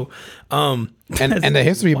 So, and the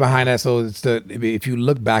history behind that. So if you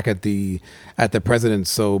look back at the president,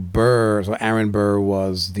 so Aaron Burr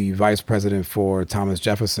was the vice president for Thomas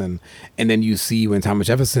Jefferson, and then you see when Thomas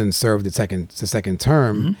Jefferson served the second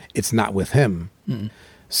term, it's not with him.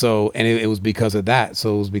 So, and it was because of that.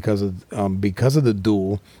 So it was because of the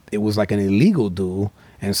duel. It was like an illegal duel.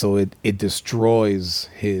 And so it destroys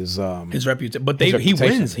his reputation. But he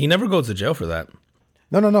wins. He never goes to jail for that.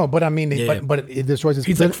 No. But but it destroys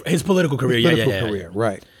his political career. Career,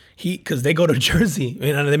 right? Because they go to Jersey,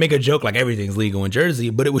 and they make a joke like everything's legal in Jersey,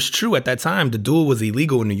 but it was true at that time. The duel was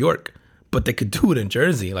illegal in New York, but they could do it in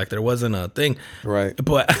Jersey. Like there wasn't a thing, right?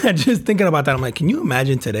 But just thinking about that, I'm like, can you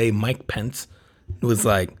imagine today? Mike Pence was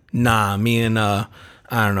like, nah, me and I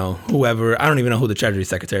don't know, whoever, I don't even know who the Treasury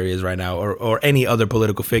Secretary is right now, or any other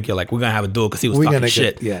political figure. Like, we're going to have a duel because he was talking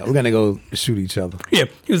shit. We're going to go shoot each other. Yeah,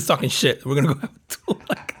 he was talking shit. We're going to go have a duel.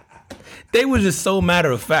 Like, they were just so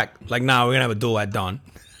matter of fact. Like, nah, we're going to have a duel at dawn.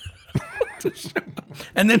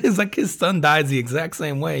 And then it's like his son dies the exact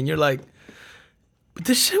same way. And you're like, but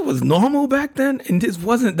this shit was normal back then, and this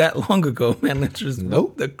wasn't that long ago, man. That's just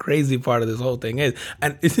the crazy part of this whole thing is.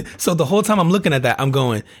 And so the whole time I'm looking at that, I'm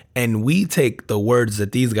going, and we take the words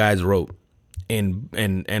that these guys wrote, and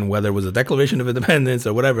whether it was a Declaration of Independence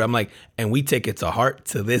or whatever, I'm like, and we take it to heart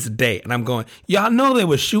to this day. And I'm going, y'all know they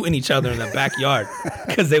were shooting each other in the backyard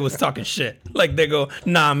because they was talking shit. Like they go,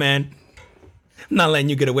 nah, man. I'm not letting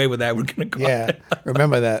you get away with that. We're gonna go. Yeah,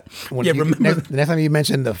 remember that. The next time you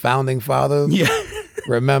mention the founding fathers. Yeah,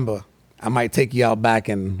 remember, I might take y'all back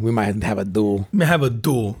and we might have a duel.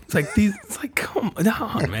 It's like these. It's like, come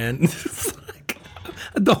on, man. It's like,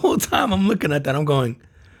 the whole time I'm looking at that, I'm going,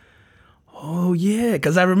 oh yeah,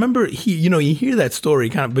 because I remember you hear that story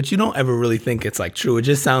kind of, but you don't ever really think it's like true. It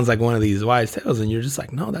just sounds like one of these wise tales, and you're just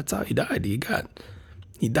like, no, that's how he died.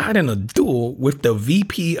 He died in a duel with the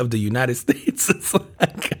VP of the United States. It's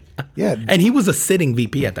like, yeah, and he was a sitting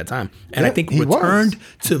VP at that time, and I think returned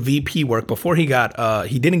to VP work before he got.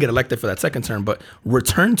 He didn't get elected for that second term, but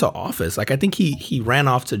returned to office. Like I think he ran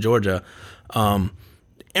off to Georgia.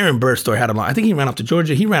 Aaron Burr's story had him. I think he ran off to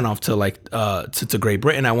Georgia. He ran off to to Great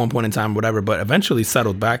Britain at one point in time, whatever. But eventually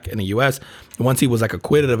settled back in the U.S. once he was like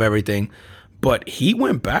acquitted of everything. But he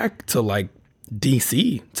went back to like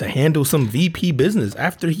DC to handle some VP business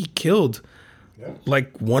after he killed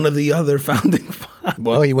like one of the other founding fathers.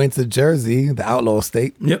 Well, he went to Jersey, the outlaw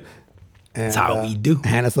state. Yep. And, that's how we do.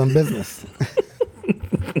 Handle some business.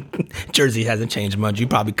 Jersey hasn't changed much. You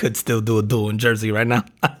probably could still do a duel in Jersey right now.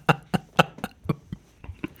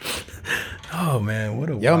 Oh man, what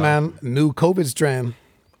a man, new COVID strand.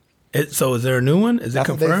 So is there a new one? Is it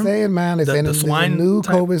confirmed? What they're saying, man. They're saying the there's swine a new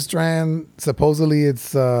type? COVID strand. Supposedly,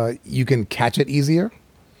 it's you can catch it easier.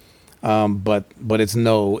 But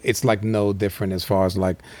it's like no different as far as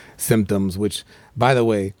like symptoms. Which, by the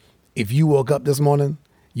way, if you woke up this morning,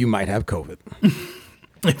 you might have COVID.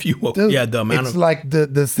 If you woke, the amount it's of like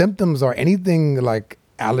the symptoms are anything like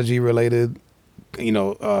allergy related,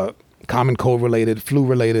 common cold related, flu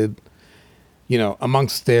related.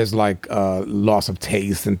 Amongst there's like loss of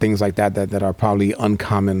taste and things like that are probably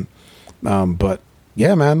uncommon. But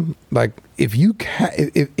yeah, man, like if you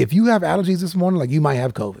have allergies this morning, like you might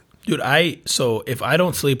have COVID. dude. So if I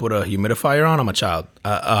don't sleep with a humidifier on, I'm a child.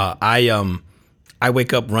 I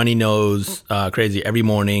wake up runny nose, crazy every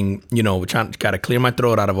morning. Gotta clear my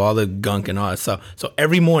throat out of all the gunk and all that stuff. So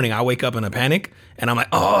every morning I wake up in a panic, and I'm like,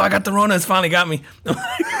 oh, I got the Rona. It's finally got me.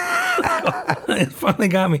 It finally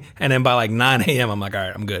got me. And then by like 9 a.m., I'm like, all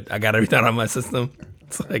right, I'm good. I got everything out of my system.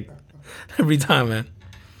 It's like every time, man.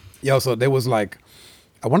 Yo, so there was like,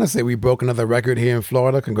 I want to say we broke another record here in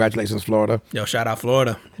Florida. Congratulations, Florida. Yo, shout out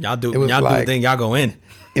Florida. Y'all do like, the thing. Y'all go in.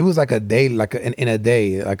 It was like a day, like in a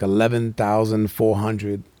day, like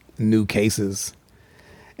 11,400 new cases.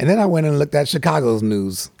 And then I went and looked at Chicago's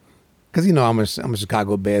news. Because, I'm a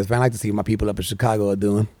Chicago Bears fan. I like to see what my people up in Chicago are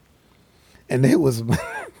doing. And it was...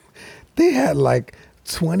 They had like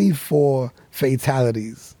 24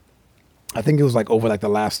 fatalities. I think it was like over like the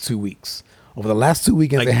last 2 weeks. Over the last 2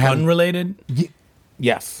 weekends, like they had unrelated.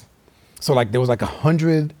 Yes. So like there was like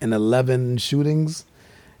 111 shootings,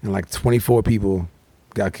 and like 24 people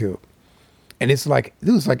got killed. And it's like,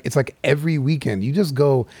 dude, it's like every weekend you just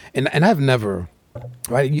go and I've never,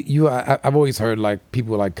 right? I've always heard like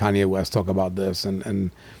people like Kanye West talk about this,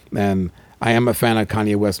 and I am a fan of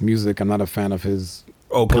Kanye West music. I'm not a fan of his.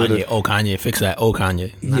 Kanye, fix that.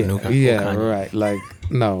 Kanye. Kanye. Right. Like,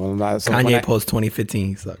 no, I'm not. So Kanye post 2015.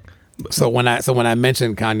 He sucked. So when I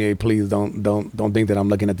mention Kanye, please don't think that I'm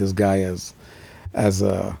looking at this guy as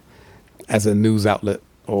a news outlet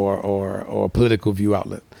or a political view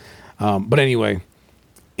outlet. But anyway,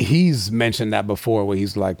 he's mentioned that before, where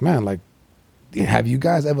he's like, man, like, have you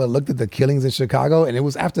guys ever looked at the killings in Chicago? And it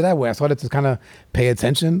was after that where I started to kind of pay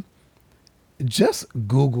attention. Just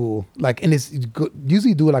Google, like, and it's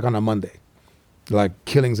usually do it like on a Monday, like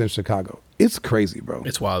killings in Chicago. It's crazy, bro.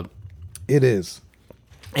 It's wild. It is.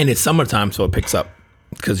 And it's summertime, so it picks up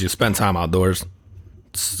because you spend time outdoors.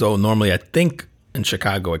 So normally I think in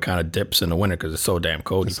Chicago it kind of dips in the winter because it's so damn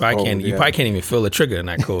cold. You probably can't even feel the trigger in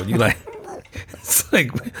that cold. You like, it's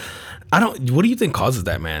like, what do you think causes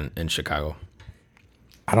that, man, in Chicago?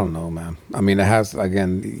 I don't know, man. I mean, it has,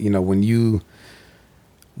 again,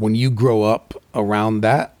 when you grow up around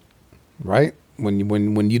that, right?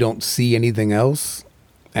 When you don't see anything else,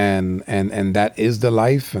 and that is the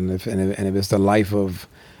life, and if it's the life of,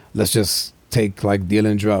 let's just take like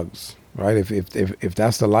dealing drugs, right? If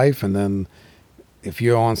that's the life, and then if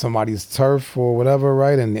you're on somebody's turf or whatever,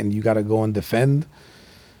 right, and you got to go and defend,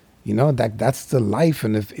 that's the life,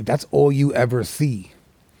 and if that's all you ever see,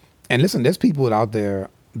 and listen, there's people out there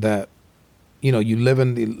that. You live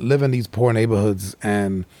in these poor neighborhoods,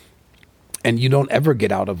 and you don't ever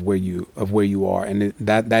get out of where you are, and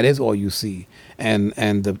that is all you see. And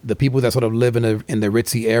the people that sort of live in the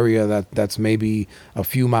ritzy area that's maybe a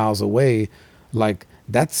few miles away, like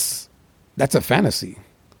that's a fantasy.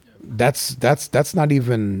 That's not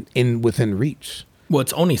even within reach. Well,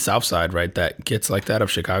 it's only South Side, right, that gets like that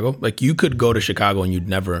of Chicago. Like you could go to Chicago and you'd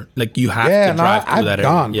never, like, you have to drive through that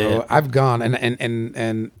area. Bro. I've gone,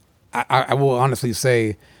 and I will honestly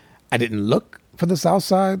say I didn't look for the South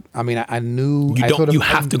Side. I mean, I knew you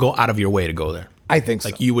have to go out of your way to go there. I think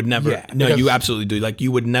like so. You would never. Yeah, no, you absolutely do. Like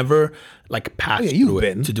you would never like pass through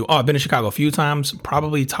it to do. Oh, I've been to Chicago a few times.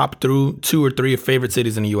 Probably top through 2 or 3 favorite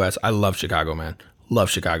cities in the U.S. I love Chicago, man. Love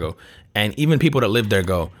Chicago. And even people that live there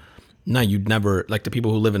go, no, you'd never, like the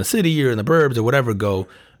people who live in the city or in the burbs or whatever go,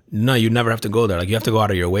 no, you never have to go there. Like you have to go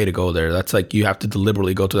out of your way to go there. That's like you have to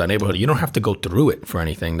deliberately go to that neighborhood. You don't have to go through it for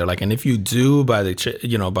anything. They're like, and if you do by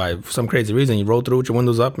by some crazy reason, you roll through with your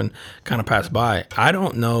windows up and kind of pass by. I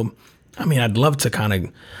don't know. I mean, I'd love to kind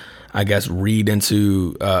of, I guess, read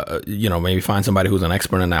into, maybe find somebody who's an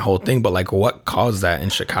expert in that whole thing. But like, what caused that in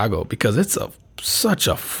Chicago? Because it's such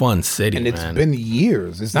a fun city, and it's been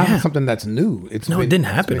years. It's not something that's new. It didn't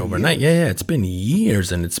happen overnight. Years. Yeah, it's been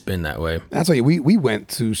years, and it's been that way. That's why we went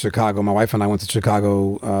to Chicago. My wife and I went to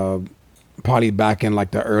Chicago probably back in like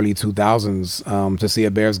the early 2000s to see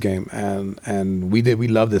a Bears game, and we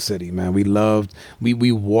loved the city, man.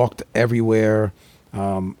 We walked everywhere.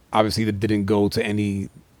 Obviously, that didn't go to any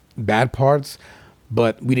bad parts,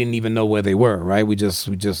 but we didn't even know where they were. Right? We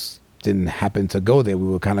just didn't happen to go there. We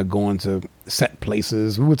were kind of going to set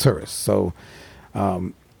places. We were tourists, so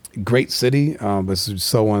great city, but it's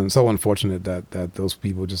so unfortunate that those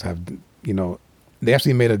people just have, you know, they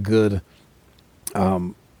actually made a good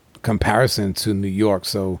comparison to New York.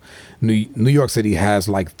 So New York City has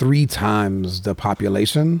like 3 times the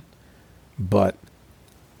population, but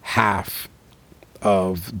half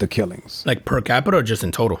of the killings Like per capita or just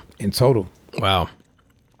in total? in total. Wow.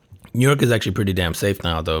 New York is actually pretty damn safe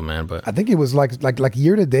now, though, man. But I think it was like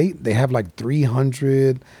year to date, they have like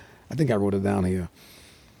 300. I think I wrote it down here.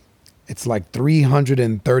 It's like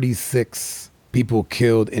 336 people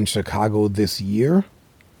killed in Chicago this year,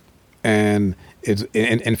 and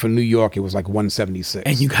and for New York it was like 176.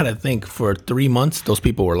 and you got to think, for 3 months, those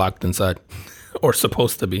people were locked inside, or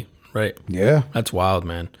supposed to be, right? Yeah, That's wild,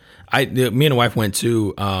 man. Me and the wife went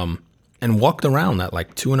to and walked around at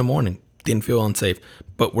like 2 a.m. Didn't feel unsafe,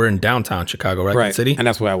 but we're in downtown Chicago, right? City. and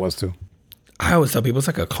that's where I was too. I always tell people it's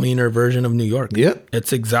like a cleaner version of New York. Yep.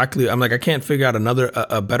 It's exactly. I'm like, I can't figure out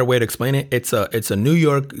a better way to explain it. It's a New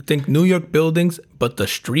York. Think New York buildings, but the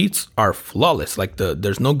streets are flawless. Like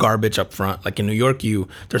there's no garbage up front. Like in New York,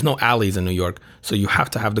 there's no alleys in New York, so you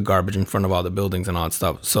have to have the garbage in front of all the buildings and all that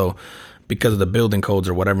stuff. So because of the building codes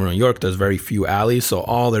or whatever in New York, there's very few alleys. So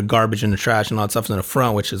all their garbage and the trash and all that stuff's in the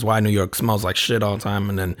front, which is why New York smells like shit all the time.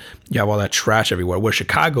 And then you have all that trash everywhere. Where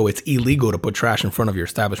Chicago, it's illegal to put trash in front of your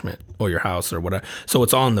establishment or your house or whatever. So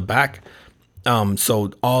it's all in the back.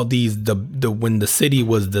 So all these, when the city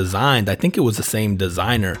was designed, I think it was the same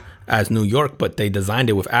designer as New York, but they designed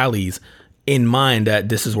it with alleys in mind that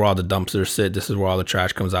this is where all the dumpsters sit. This is where all the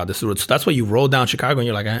trash comes out. So that's why you roll down Chicago and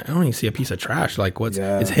you're like, I don't even see a piece of trash. Like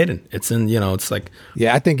it's hidden. It's in, it's like.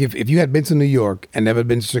 Yeah, I think if you had been to New York and never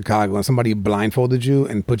been to Chicago and somebody blindfolded you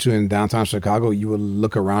and put you in downtown Chicago, you would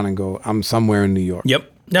look around and go, I'm somewhere in New York.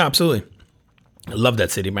 Yep. Yeah, absolutely. I love that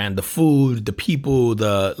city, man. The food, the people,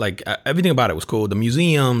 everything about it was cool. The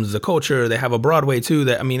museums, the culture. They have a Broadway too.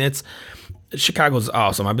 Chicago's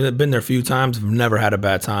awesome. I've been there a few times. I've never had a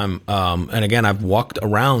bad time. And again, I've walked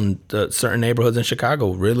around certain neighborhoods in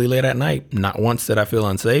Chicago really late at night. Not once did I feel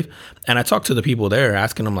unsafe. And I talked to the people there,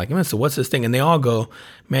 asking them like, man, so what's this thing? And they all go,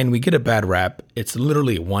 man, we get a bad rap. It's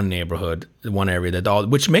literally one neighborhood, one area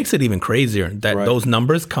which makes it even crazier that those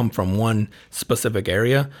numbers come from one specific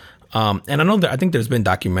area. And I think there's been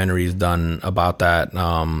documentaries done about that.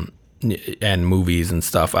 And movies and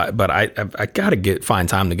stuff, but I gotta find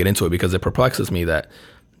time to get into it because it perplexes me that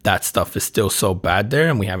stuff is still so bad there,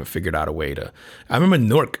 and we haven't figured out a way to. I remember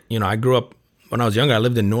Newark. I grew up when I was younger. I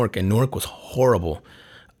lived in Newark, and Newark was horrible.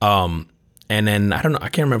 And then I don't know. I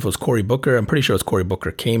can't remember if it was Cory Booker. I'm pretty sure it was Cory Booker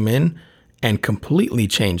came in and completely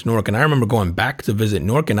changed Newark. And I remember going back to visit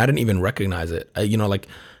Newark, and I didn't even recognize it. Like.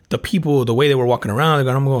 The people, the way they were walking around,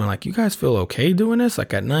 I'm going like, you guys feel okay doing this?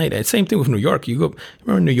 Like at night? And same thing with New York.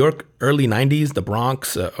 Remember New York, early 90s, the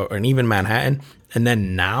Bronx, and even Manhattan. And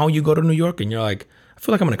then now you go to New York and you're like, I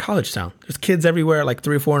feel like I'm in a college town. There's kids everywhere, like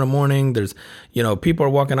 3 or 4 in the morning. There's, people are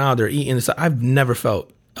walking out, they're eating. So I've never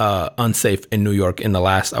felt unsafe in New York in the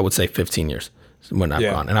last, I would say, 15 years when I've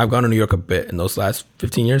gone. And I've gone to New York a bit in those last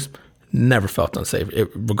 15 years. Never felt unsafe,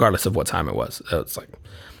 regardless of what time it was.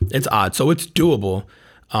 It's odd. So it's doable.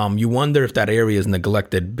 You wonder if that area is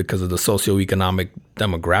neglected because of the socioeconomic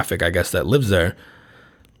demographic, I guess, that lives there.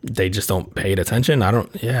 They just don't pay it attention.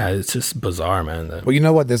 It's just bizarre, man. Well, you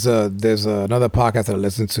know what? There's another podcast that I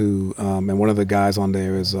listen to, and one of the guys on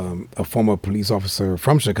there is a former police officer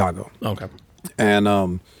from Chicago. Okay.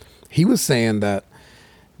 And he was saying that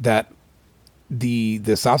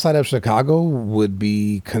the south side of Chicago would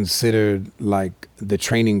be considered like the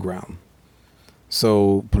training ground.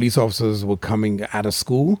 So police officers were coming out of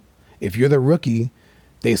school. If you're the rookie,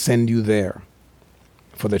 they send you there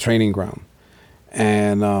for the training ground.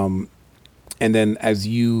 And then as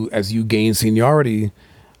you gain seniority,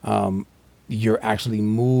 you're actually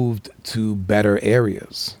moved to better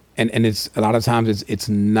areas. And it's a lot of times it's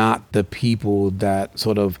not the people that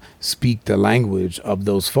sort of speak the language of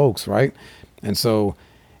those folks, right? And so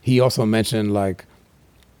he also mentioned like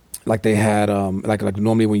they had like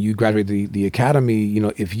normally when you graduate the academy,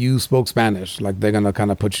 if you spoke Spanish, like they're gonna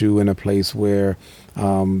kind of put you in a place where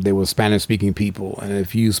there were Spanish speaking people, and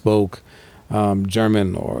if you spoke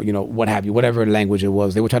German or what have you, whatever language it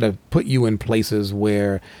was, they would try to put you in places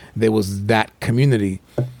where there was that community.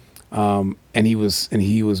 And he was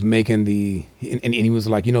making and he was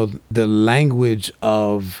like, the language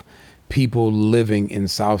of people living in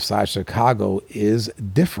Southside Chicago is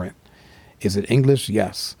different. Is it English?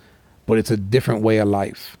 Yes. But it's a different way of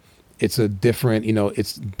life. It's a different,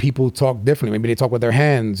 it's people talk differently. Maybe they talk with their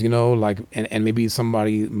hands, and maybe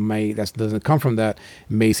somebody that doesn't come from that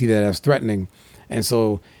may see that as threatening. And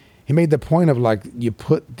so he made the point of like, you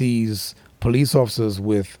put these police officers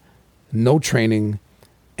with no training,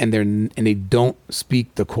 and they don't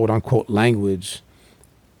speak the quote unquote language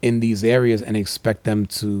in these areas, and expect them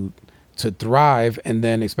to thrive, and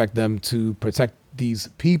then expect them to protect these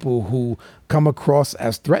people who come across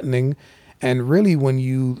as threatening. And really,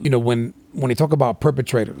 when when they talk about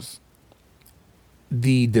perpetrators,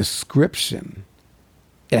 the description,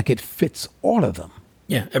 like, it fits all of them.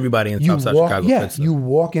 Yeah, everybody in Southside Chicago fits them. You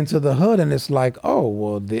walk into the hood and it's like, oh,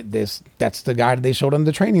 well, that's the guy that they showed on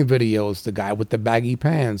the training videos, the guy with the baggy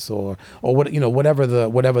pants, or what, whatever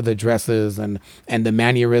the dress is, and the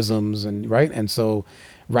mannerisms, and right. And so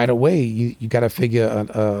right away you got to figure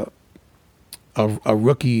a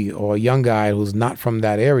rookie or a young guy who's not from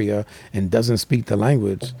that area and doesn't speak the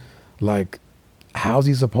language, like, how's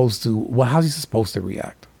he supposed to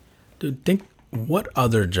react? Dude, think what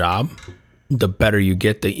other job, the better you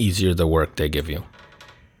get, the easier the work they give you.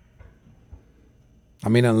 I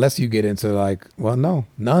mean, unless you get into like, well, no,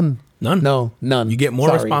 none. No, none. You get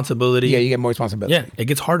more responsibility. Yeah, you get more responsibility. Yeah, it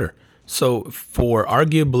gets harder. So for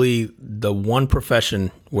arguably the one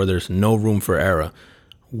profession where there's no room for error,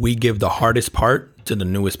 we give the hardest part to the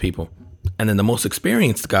newest people. And then the most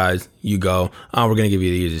experienced guys, you go, oh, we're going to give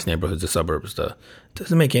you the easiest neighborhoods, the suburbs.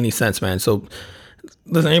 Doesn't make any sense, man. So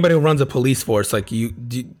listen, anybody who runs a police force, like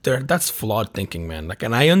that's flawed thinking, man. Like,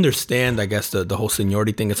 and I understand, I guess, the whole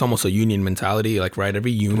seniority thing. It's almost a union mentality. Like, right,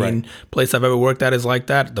 every union place I've ever worked at is like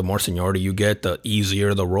that. The more seniority you get, the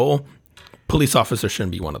easier the role. Police officer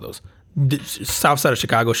shouldn't be one of those. South side of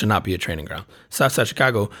Chicago should not be a training ground. South side of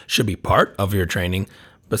Chicago should be part of your training.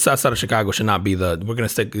 But South side of Chicago should not be we're going to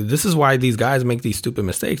stick. This is why these guys make these stupid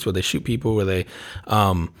mistakes where they shoot people, where they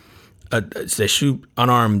shoot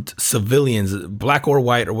unarmed civilians, black or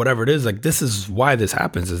white or whatever it is. Like, this is why this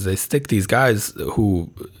happens, is they stick these guys who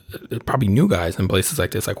probably new guys in places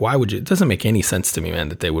like this. Like, why would you? It doesn't make any sense to me, man,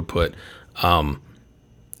 that they would put,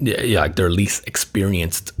 like their least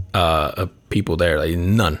experienced people there. Like,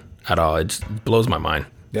 none at all. It just blows my mind.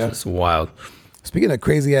 Yeah. It's wild. Speaking of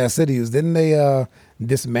crazy ass cities, didn't they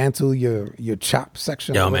dismantle your chop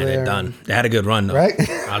section? Yo, man, they're done. They had a good run, though. Right?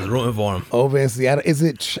 I was rooting for them. Over in Seattle. Is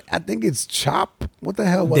it, I think it's Chop. What the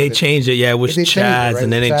hell was it? They changed it, yeah. It was Chaz, right?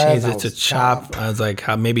 And then they changed it to Chop. I was like,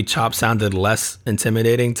 maybe Chop sounded less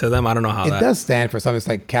intimidating to them. I don't know how it does stand for something. It's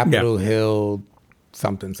like Capitol Hill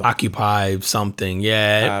something. Occupy something.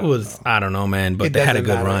 Yeah, it was, I don't know, man. But they had a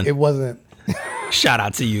good run. It wasn't. Shout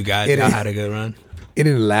out to you guys. Y'all had a good run. It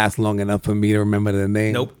didn't last long enough for me to remember the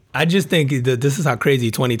name. Nope. I just think this is how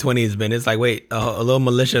crazy 2020 has been. It's like, wait, a little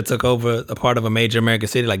militia took over a part of a major American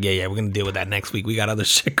city. Like, yeah, we're going to deal with that next week. We got other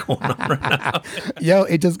shit going on right now. Yo,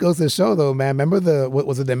 it just goes to show, though, man. Remember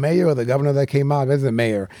was it the mayor or the governor that came out? It was the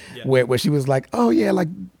mayor, where she was like, oh, yeah, like,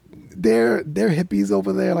 they're hippies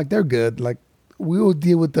over there. Like, they're good. Like, we'll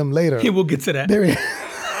deal with them later. Yeah, we'll get to that. They're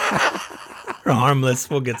harmless.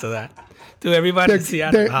 We'll get to that. Dude, everybody in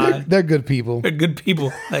Seattle high. They're good people. They're good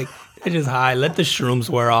people. Like, they're just high. Let the shrooms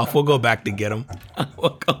wear off. We'll go back to get them.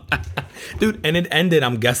 Dude, and it ended,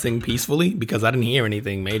 I'm guessing, peacefully, because I didn't hear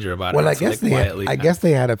anything major about it. Well, I guess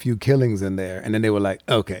they had a few killings in there, and then they were like,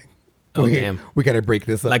 okay. We got to break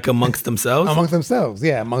this up. Like amongst themselves? Amongst themselves,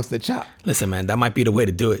 yeah, amongst the chop. Listen, man, that might be the way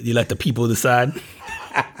to do it. You let the people decide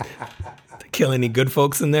to kill any good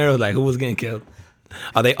folks in there, or like, who was getting killed?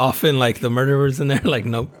 Are they often like the murderers in there? Like,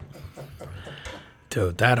 nope.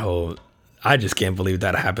 Dude, I just can't believe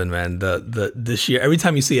that happened, man. This year, every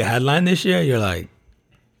time you see a headline this year, you're like,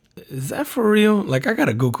 is that for real? Like, I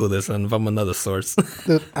gotta Google this one from another source.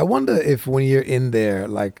 Dude, I wonder if when you're in there,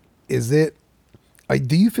 like, do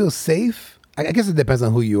you feel safe? I guess it depends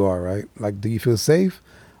on who you are, right? Like, do you feel safe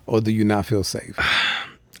or do you not feel safe?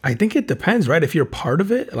 I think it depends, right? If you're part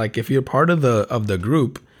of it, like if you're part of the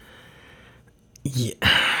group, yeah.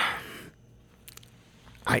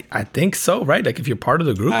 I think so, right? Like if you're part of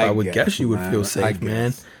the group, I would guess you would feel safe,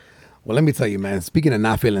 man. Well, let me tell you, man, speaking of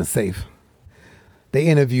not feeling safe, they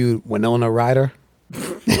interviewed Winona Ryder.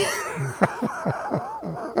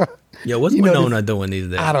 Yo, what's Winona doing these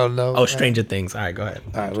days? I don't know. Oh, Stranger Things. All right, go ahead.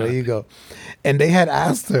 All right, there you go. And they had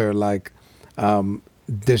asked her, like, has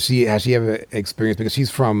she ever experienced, because she's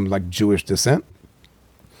from like Jewish descent,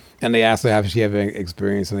 and they asked her, have she ever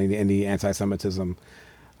experienced any anti-Semitism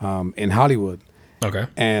in Hollywood? Okay.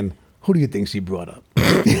 And who do you think she brought up?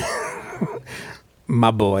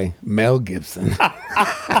 My boy, Mel Gibson.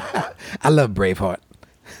 I love Braveheart.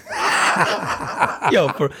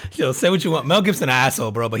 Yo, say what you want. Mel Gibson an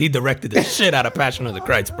asshole, bro, but he directed the shit out of Passion of the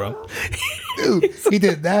Christ, bro. Dude, he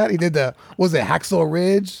did that. He did was it Hacksaw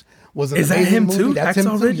Ridge? Is that him movie? Too? That's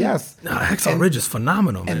Hacksaw him Ridge? Too? Yes. No, Hacksaw Ridge is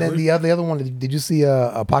phenomenal, man. And then the other one, did you see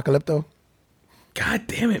Apocalypto? God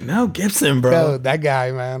damn it, Mel Gibson, bro. Yo, that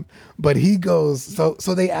guy, man. But he goes, so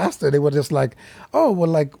they asked her, they were just like, oh, well,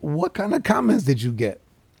 like, what kind of comments did you get?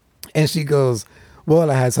 And she goes,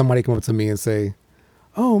 well, I had somebody come up to me and say,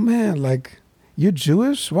 oh, man, like, you're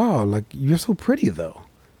Jewish? Wow, like, you're so pretty, though.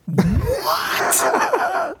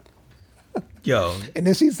 What? Yo. And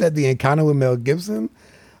then she said the encounter with Mel Gibson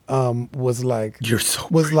was like, You're so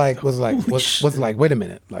was pretty, like, though. was like, wait a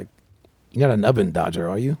minute, like, you're not an oven dodger,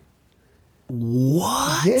 are you?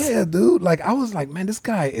 What? Yeah, dude. Like, I was like, man, this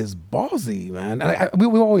guy is ballsy, man. And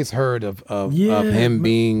we always heard of him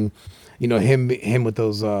being, you know, him with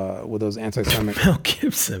those anti-Semitic. Mel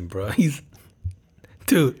Gibson, bro.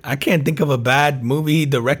 Dude, I can't think of a bad movie he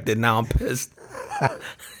directed. Now I'm pissed. But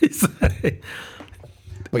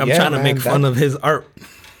I'm yeah, trying to man, make fun of his art.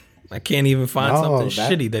 I can't even find something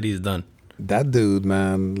that- shitty that he's done. That dude,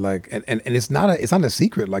 man, like, and it's not a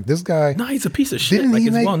secret. Like, this guy, No, he's a piece of shit. didn't Like, he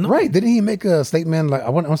it's make well known. right? Didn't he make a statement like I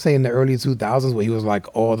want to say in the early 2000s where he was like,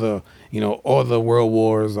 all the world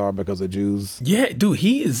wars are because of Jews. Yeah, dude,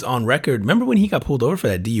 he is on record. Remember when he got pulled over for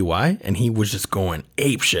that DUI and he was just going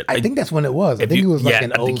ape shit? I think that's when it was. I think he was like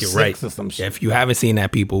in I think 06 you're right. or some shit. Yeah, if you haven't seen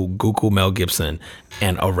that, people, Google Mel Gibson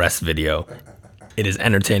and arrest video. It is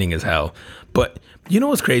entertaining as hell. But you know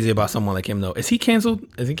what's crazy about someone like him though? Is he canceled?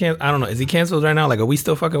 I don't know. Is he canceled right now? Like, are we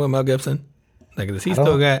still fucking with Mel Gibson? Like, does he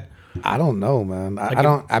still got? I don't know, man. I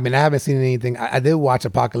don't. I mean, I haven't seen anything. I did watch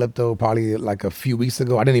Apocalypto probably like a few weeks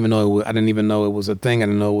ago. I didn't even know it was a thing. I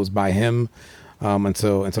didn't know it was by him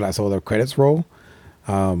until I saw the credits roll.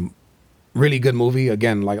 Really good movie.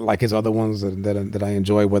 Again, like his other ones that I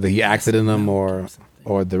enjoy, whether he acted in them or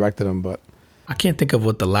directed them. But I can't think of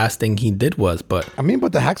what the last thing he did was, but I mean,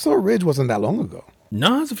 but the Hacksaw Ridge wasn't that long ago.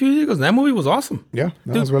 no, it's a few years ago. That movie was awesome. Yeah,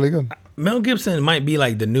 that was really good. Mel Gibson might be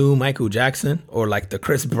like the new Michael Jackson or like the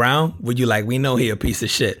Chris Brown, where you like, we know he a piece of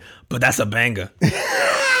shit, but that's a banger. You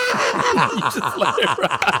just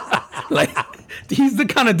like he's the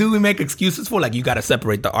kind of dude we make excuses for. Like, you got to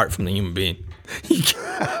separate the art from the human being.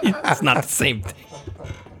 It's not the same thing.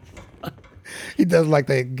 He does like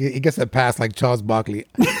he gets a pass like Charles Barkley.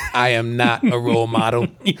 I am not a role model.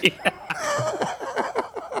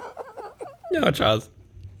 No, Charles.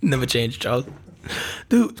 Never changed, Charles.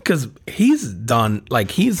 Dude, because he's done,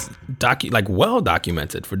 like, he's well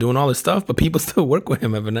documented for doing all this stuff, but people still work with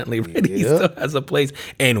him, evidently, right? He still has a place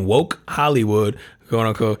in woke Hollywood, quote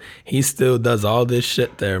unquote. He still does all this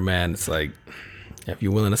shit there, man. It's like, if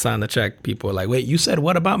you're willing to sign the check, people are like, wait, you said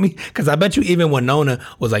what about me? Because I bet you even Winona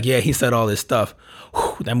was like, yeah, he said all this stuff.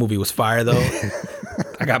 Whew, that movie was fire, though.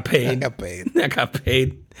 I got paid. I got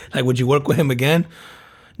paid. Like, would you work with him again?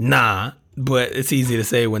 Nah. But it's easy to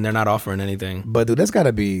say when they're not offering anything. But dude, that's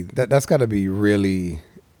gotta be really,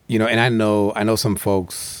 you know. And I know some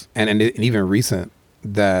folks, and even recent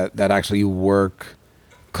that actually work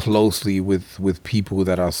closely with people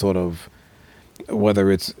that are sort of,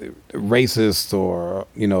 whether it's racist or,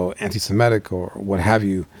 you know, anti-Semitic or what have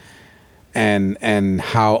you, and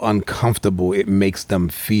how uncomfortable it makes them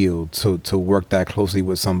feel to work that closely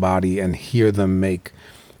with somebody and hear them make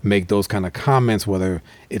those kind of comments, whether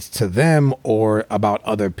it's to them or about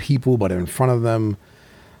other people, but in front of them.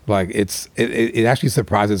 Like, it actually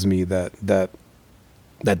surprises me that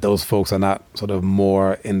those folks are not sort of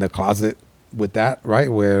more in the closet with that,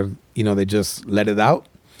 right? Where, you know, they just let it out.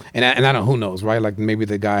 And I don't know, who knows, right? Like, maybe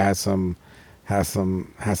the guy has some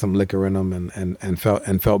liquor in him and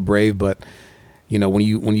felt brave, but, you know, when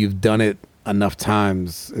you've done it enough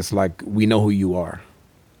times, it's like, we know who you are.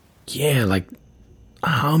 Yeah, like,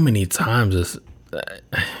 how many times is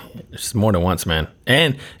it's more than once, man.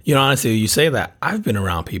 And, you know, honestly, you say that, I've been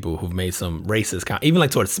around people who've made some racist even like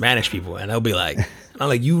towards Spanish people, and they'll be like, I'm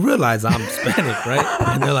like, you realize I'm Spanish, right?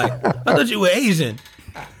 And they're like, I thought you were Asian.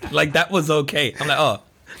 Like, that was okay. I'm like, oh,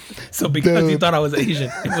 so because you thought I was Asian,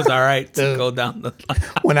 it was all right to go down the line.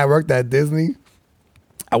 When I worked at Disney,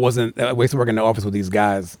 I used to work in the office with these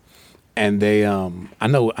guys, and they I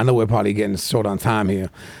know we're probably getting short on time here,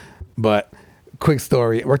 but quick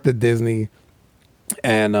story. I worked at Disney,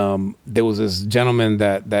 and there was this gentleman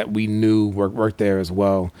that we knew worked there as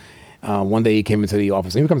well. One day he came into the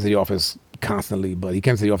office. He comes to the office constantly, but he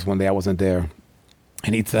came to the office one day. I wasn't there,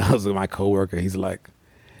 and he tells my coworker, he's like,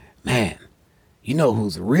 "Man, you know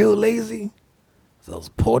who's real lazy? Those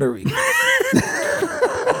Puerto Ricans."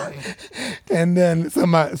 And then so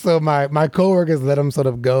my coworkers let him sort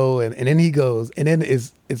of go, and then he goes, and then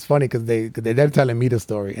it's funny because they're telling me the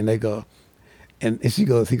story, and they go, and he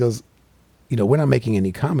goes, you know, we're not making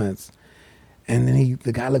any comments, and then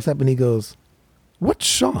the guy looks up and he goes, "What's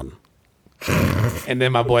Sean?" And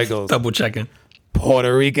then my boy goes, Double checking.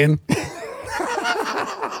 "Puerto Rican."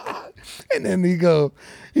 And then he goes,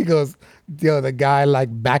 yo, the guy like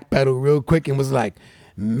backpedaled real quick and was like,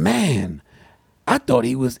 man, I thought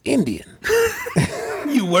he was Indian.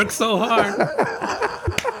 You work so hard.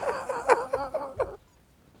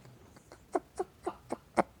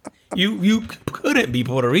 You couldn't be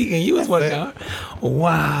Puerto Rican. You was working hard.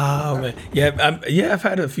 Wow, man. Yeah, I've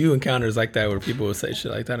had a few encounters like that where people would say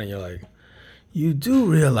shit like that, and you're like, you do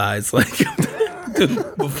realize, like,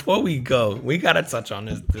 dude, before we go, we gotta touch on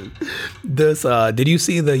this, dude. Did you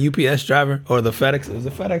see the UPS driver or the FedEx? It was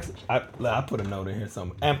the FedEx. I put a note in here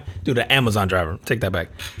somewhere. Dude, the Amazon driver. Take that back.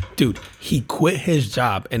 Dude, he quit his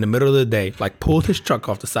job in the middle of the day, like pulled his truck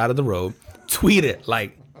off the side of the road, tweeted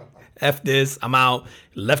like, F this, I'm out,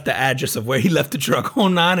 left the address of where he left the truck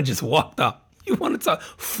on 9 and just walked up. You want to talk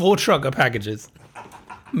full truck of packages,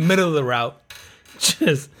 middle of the route,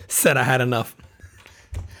 just said I had enough.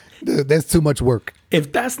 Dude, that's too much work.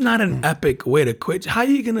 If that's not an epic way to quit, how are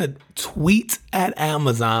you going to tweet at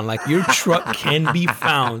Amazon like your truck can be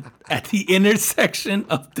found at the intersection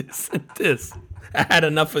of this and this? I had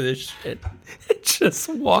enough of this shit. It just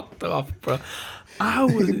walked off, bro. I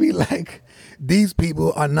would be like, these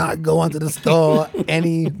people are not going to the store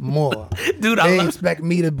anymore. Dude, they expect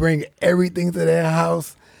me to bring everything to their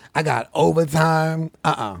house. I got overtime.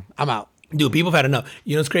 I'm out. Dude, people have had enough.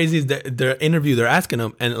 You know what's crazy is that their interview, they're asking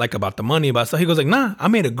him and like about the money, about stuff. He goes like, nah, I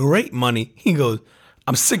made a great money. He goes,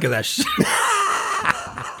 I'm sick of that shit.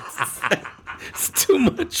 It's too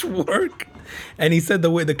much work. And he said the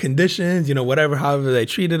way the conditions, you know, whatever, however they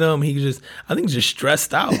treated him, he just, I think, just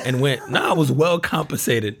stressed out and went, nah, I was well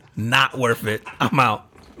compensated. Not worth it. I'm out.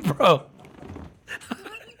 Bro.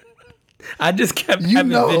 I just kept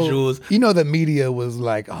having visuals. You know, the media was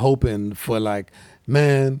like hoping for like,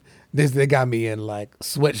 man, they got me in like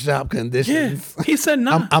sweatshop conditions. Yeah. He said,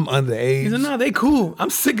 nah. I'm underage. He said, nah, they cool. I'm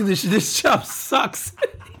sick of this shit. This job sucks.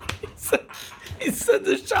 He said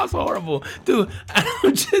this job's horrible. Dude,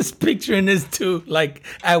 I'm just picturing this too. Like,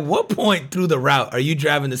 at what point through the route are you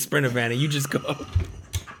driving the Sprinter van and you just go,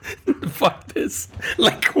 fuck this?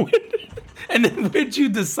 Like, and then where'd you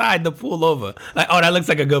decide to pull over? Like, oh, that looks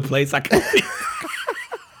like a good place. I can see.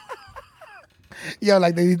 Yo,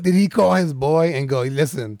 like, did he call his boy and go,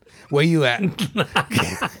 listen, where you at?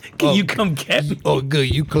 Can you come get me? Oh,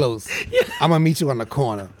 good, you close. Yeah. I'm going to meet you on the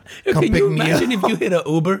corner. Come Can pick you me imagine up. if you hit an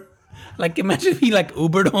Uber? Like, imagine if he, like,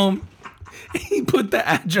 Ubered home. He put the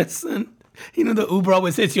address in. You know, the Uber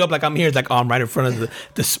always hits you up like, I'm here. It's like, oh, I'm right in front of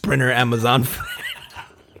the Sprinter Amazon.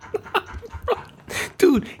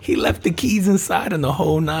 Dude, he left the keys inside and the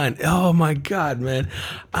whole 9. Oh, my God, man.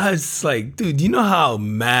 I was like, dude, you know how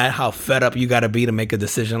mad, how fed up you got to be to make a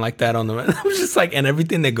decision like that on the I was just like, and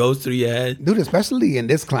everything that goes through your head. Dude, especially in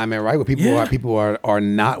this climate, right? Where people are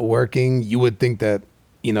not working, you would think that,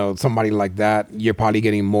 you know, somebody like that, you're probably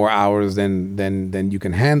getting more hours than you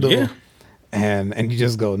can handle. Yeah. And you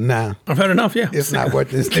just go, nah. I've had enough, yeah. It's not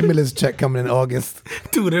worth it. Stimulus check coming in August.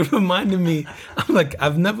 Dude, it reminded me, I'm like,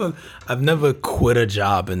 I've never quit a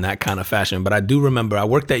job in that kind of fashion, but I do remember I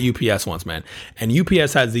worked at UPS once, man. And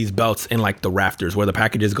UPS has these belts in like the rafters where the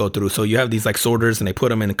packages go through. So you have these like sorters and they put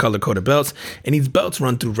them in color-coded belts. And these belts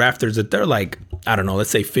run through rafters that they're like, I don't know, let's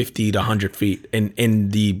say 50 to 100 feet in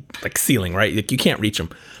the like ceiling, right? Like you can't reach them.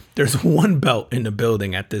 There's one belt in the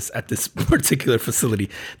building at this particular facility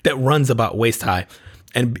that runs about waist high.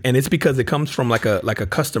 And it's because it comes from like a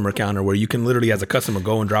customer counter where you can literally as a customer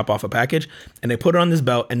go and drop off a package and they put it on this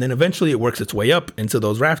belt and then eventually it works its way up into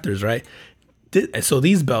those rafters, right? So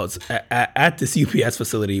these belts at this UPS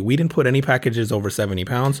facility, we didn't put any packages over 70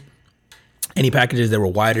 pounds. Any packages that were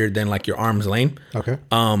wider than like your arm's length. Okay.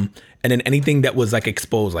 And then anything that was like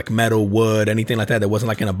exposed, like metal, wood, anything like that wasn't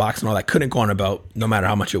like in a box and all that couldn't go on a belt no matter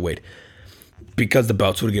how much it weighed because the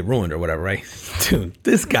belts would get ruined or whatever, right? Dude,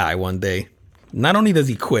 this guy one day, not only does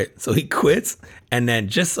he quit, so he quits and then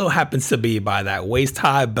just so happens to be by that waist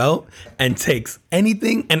high belt and takes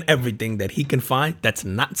anything and everything that he can find that's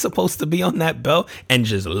not supposed to be on that belt and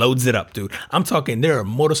just loads it up, dude. I'm talking, there are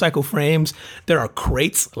motorcycle frames, there are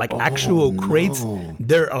crates, like actual crates.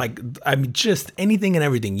 There are like, I mean, just anything and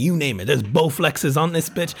everything, you name it. There's Bowflexes on this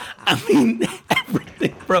bitch. I mean,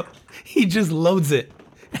 everything, bro. He just loads it.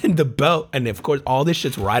 And the belt, and of course, all this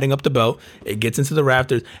shit's riding up the belt. It gets into the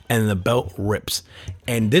rafters, and the belt rips.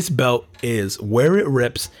 And this belt is where it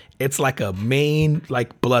rips. It's like a main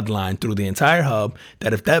like bloodline through the entire hub.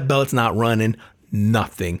 That if that belt's not running,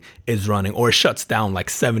 nothing is running, or it shuts down like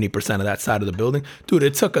 70% of that side of the building. Dude,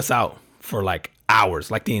 it took us out for like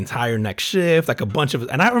hours, like the entire next shift, like a bunch of.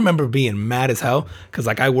 And I remember being mad as hell because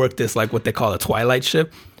like I worked this like what they call a twilight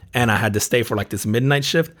shift, and I had to stay for like this midnight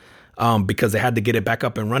shift. because they had to get it back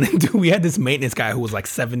up and running. Dude, we had this maintenance guy who was like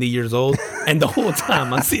 70 years old, and the whole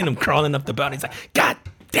time I'm seeing him crawling up the belt. He's like, God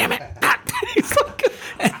damn it. He's like,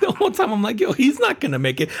 and the whole time I'm like, yo, he's not going to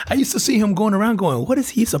make it. I used to see him going around going, what is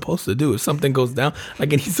he supposed to do if something goes down?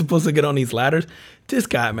 Like, and he's supposed to get on these ladders. This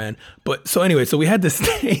guy, man. But so anyway, so we had to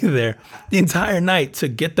stay there the entire night to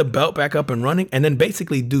get the belt back up and running, and then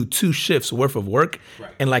basically do 2 shifts worth of work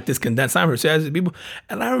in like this condensed time for people.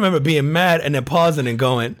 And I remember being mad and then pausing and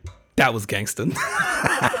going, that was gangster.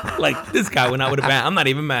 Like, this guy went out with a bang. I'm not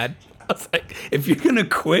even mad. I was like, if you're going to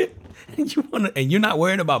quit, and you're not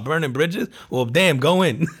worried about burning bridges, well, damn, go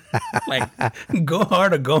in. Like, go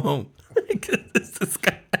hard or go home. This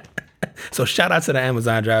guy. So shout out to the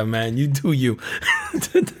Amazon driver, man. You do you.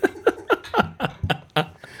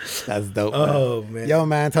 That's dope. Oh, man. Yo,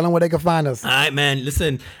 man, tell them where they can find us. All right, man.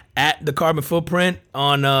 Listen, at The Carbon Footprint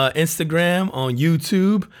on Instagram, on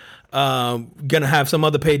YouTube. Gonna have some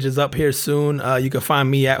other pages up here soon. You can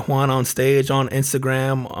find me at Juan on Stage on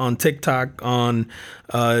Instagram, on TikTok, on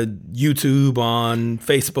YouTube, on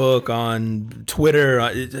Facebook, on Twitter,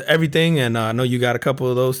 everything. And I know you got a couple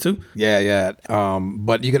of those too. Yeah.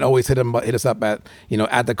 But you can always hit us up at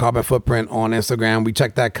at The Carbon Footprint on Instagram. We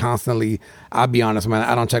check that constantly. I'll be honest, man,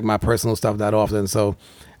 I don't check my personal stuff that often. So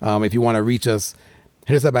if you want to reach us,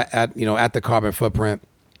 hit us up at The Carbon Footprint.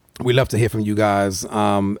 We love to hear from you guys.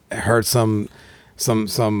 Heard some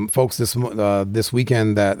folks this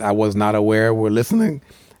weekend that I was not aware were listening,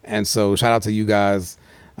 and so shout out to you guys.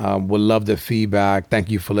 Would love the feedback.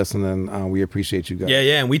 Thank you for listening. We appreciate you guys.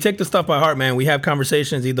 Yeah, and we take the stuff by heart, man. We have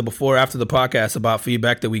conversations either before or after the podcast about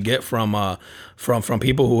feedback that we get from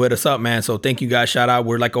people who hit us up, man. So thank you guys. Shout out.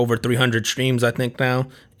 We're like over 300 streams, I think, now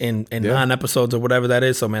in 9 episodes or whatever that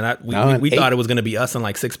is. So man, we thought it was gonna be us and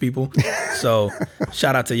like 6 people. So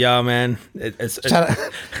shout out to y'all, man. Shout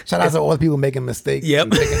out to all the people making mistakes. Yep.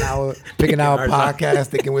 Picking our podcast,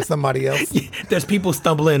 thinking with somebody else. There's people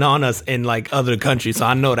stumbling on us in like other countries, so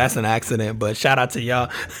I know that's an accident. But shout out to y'all.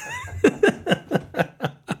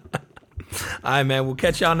 All right, man. We'll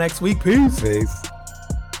catch y'all next week. Peace.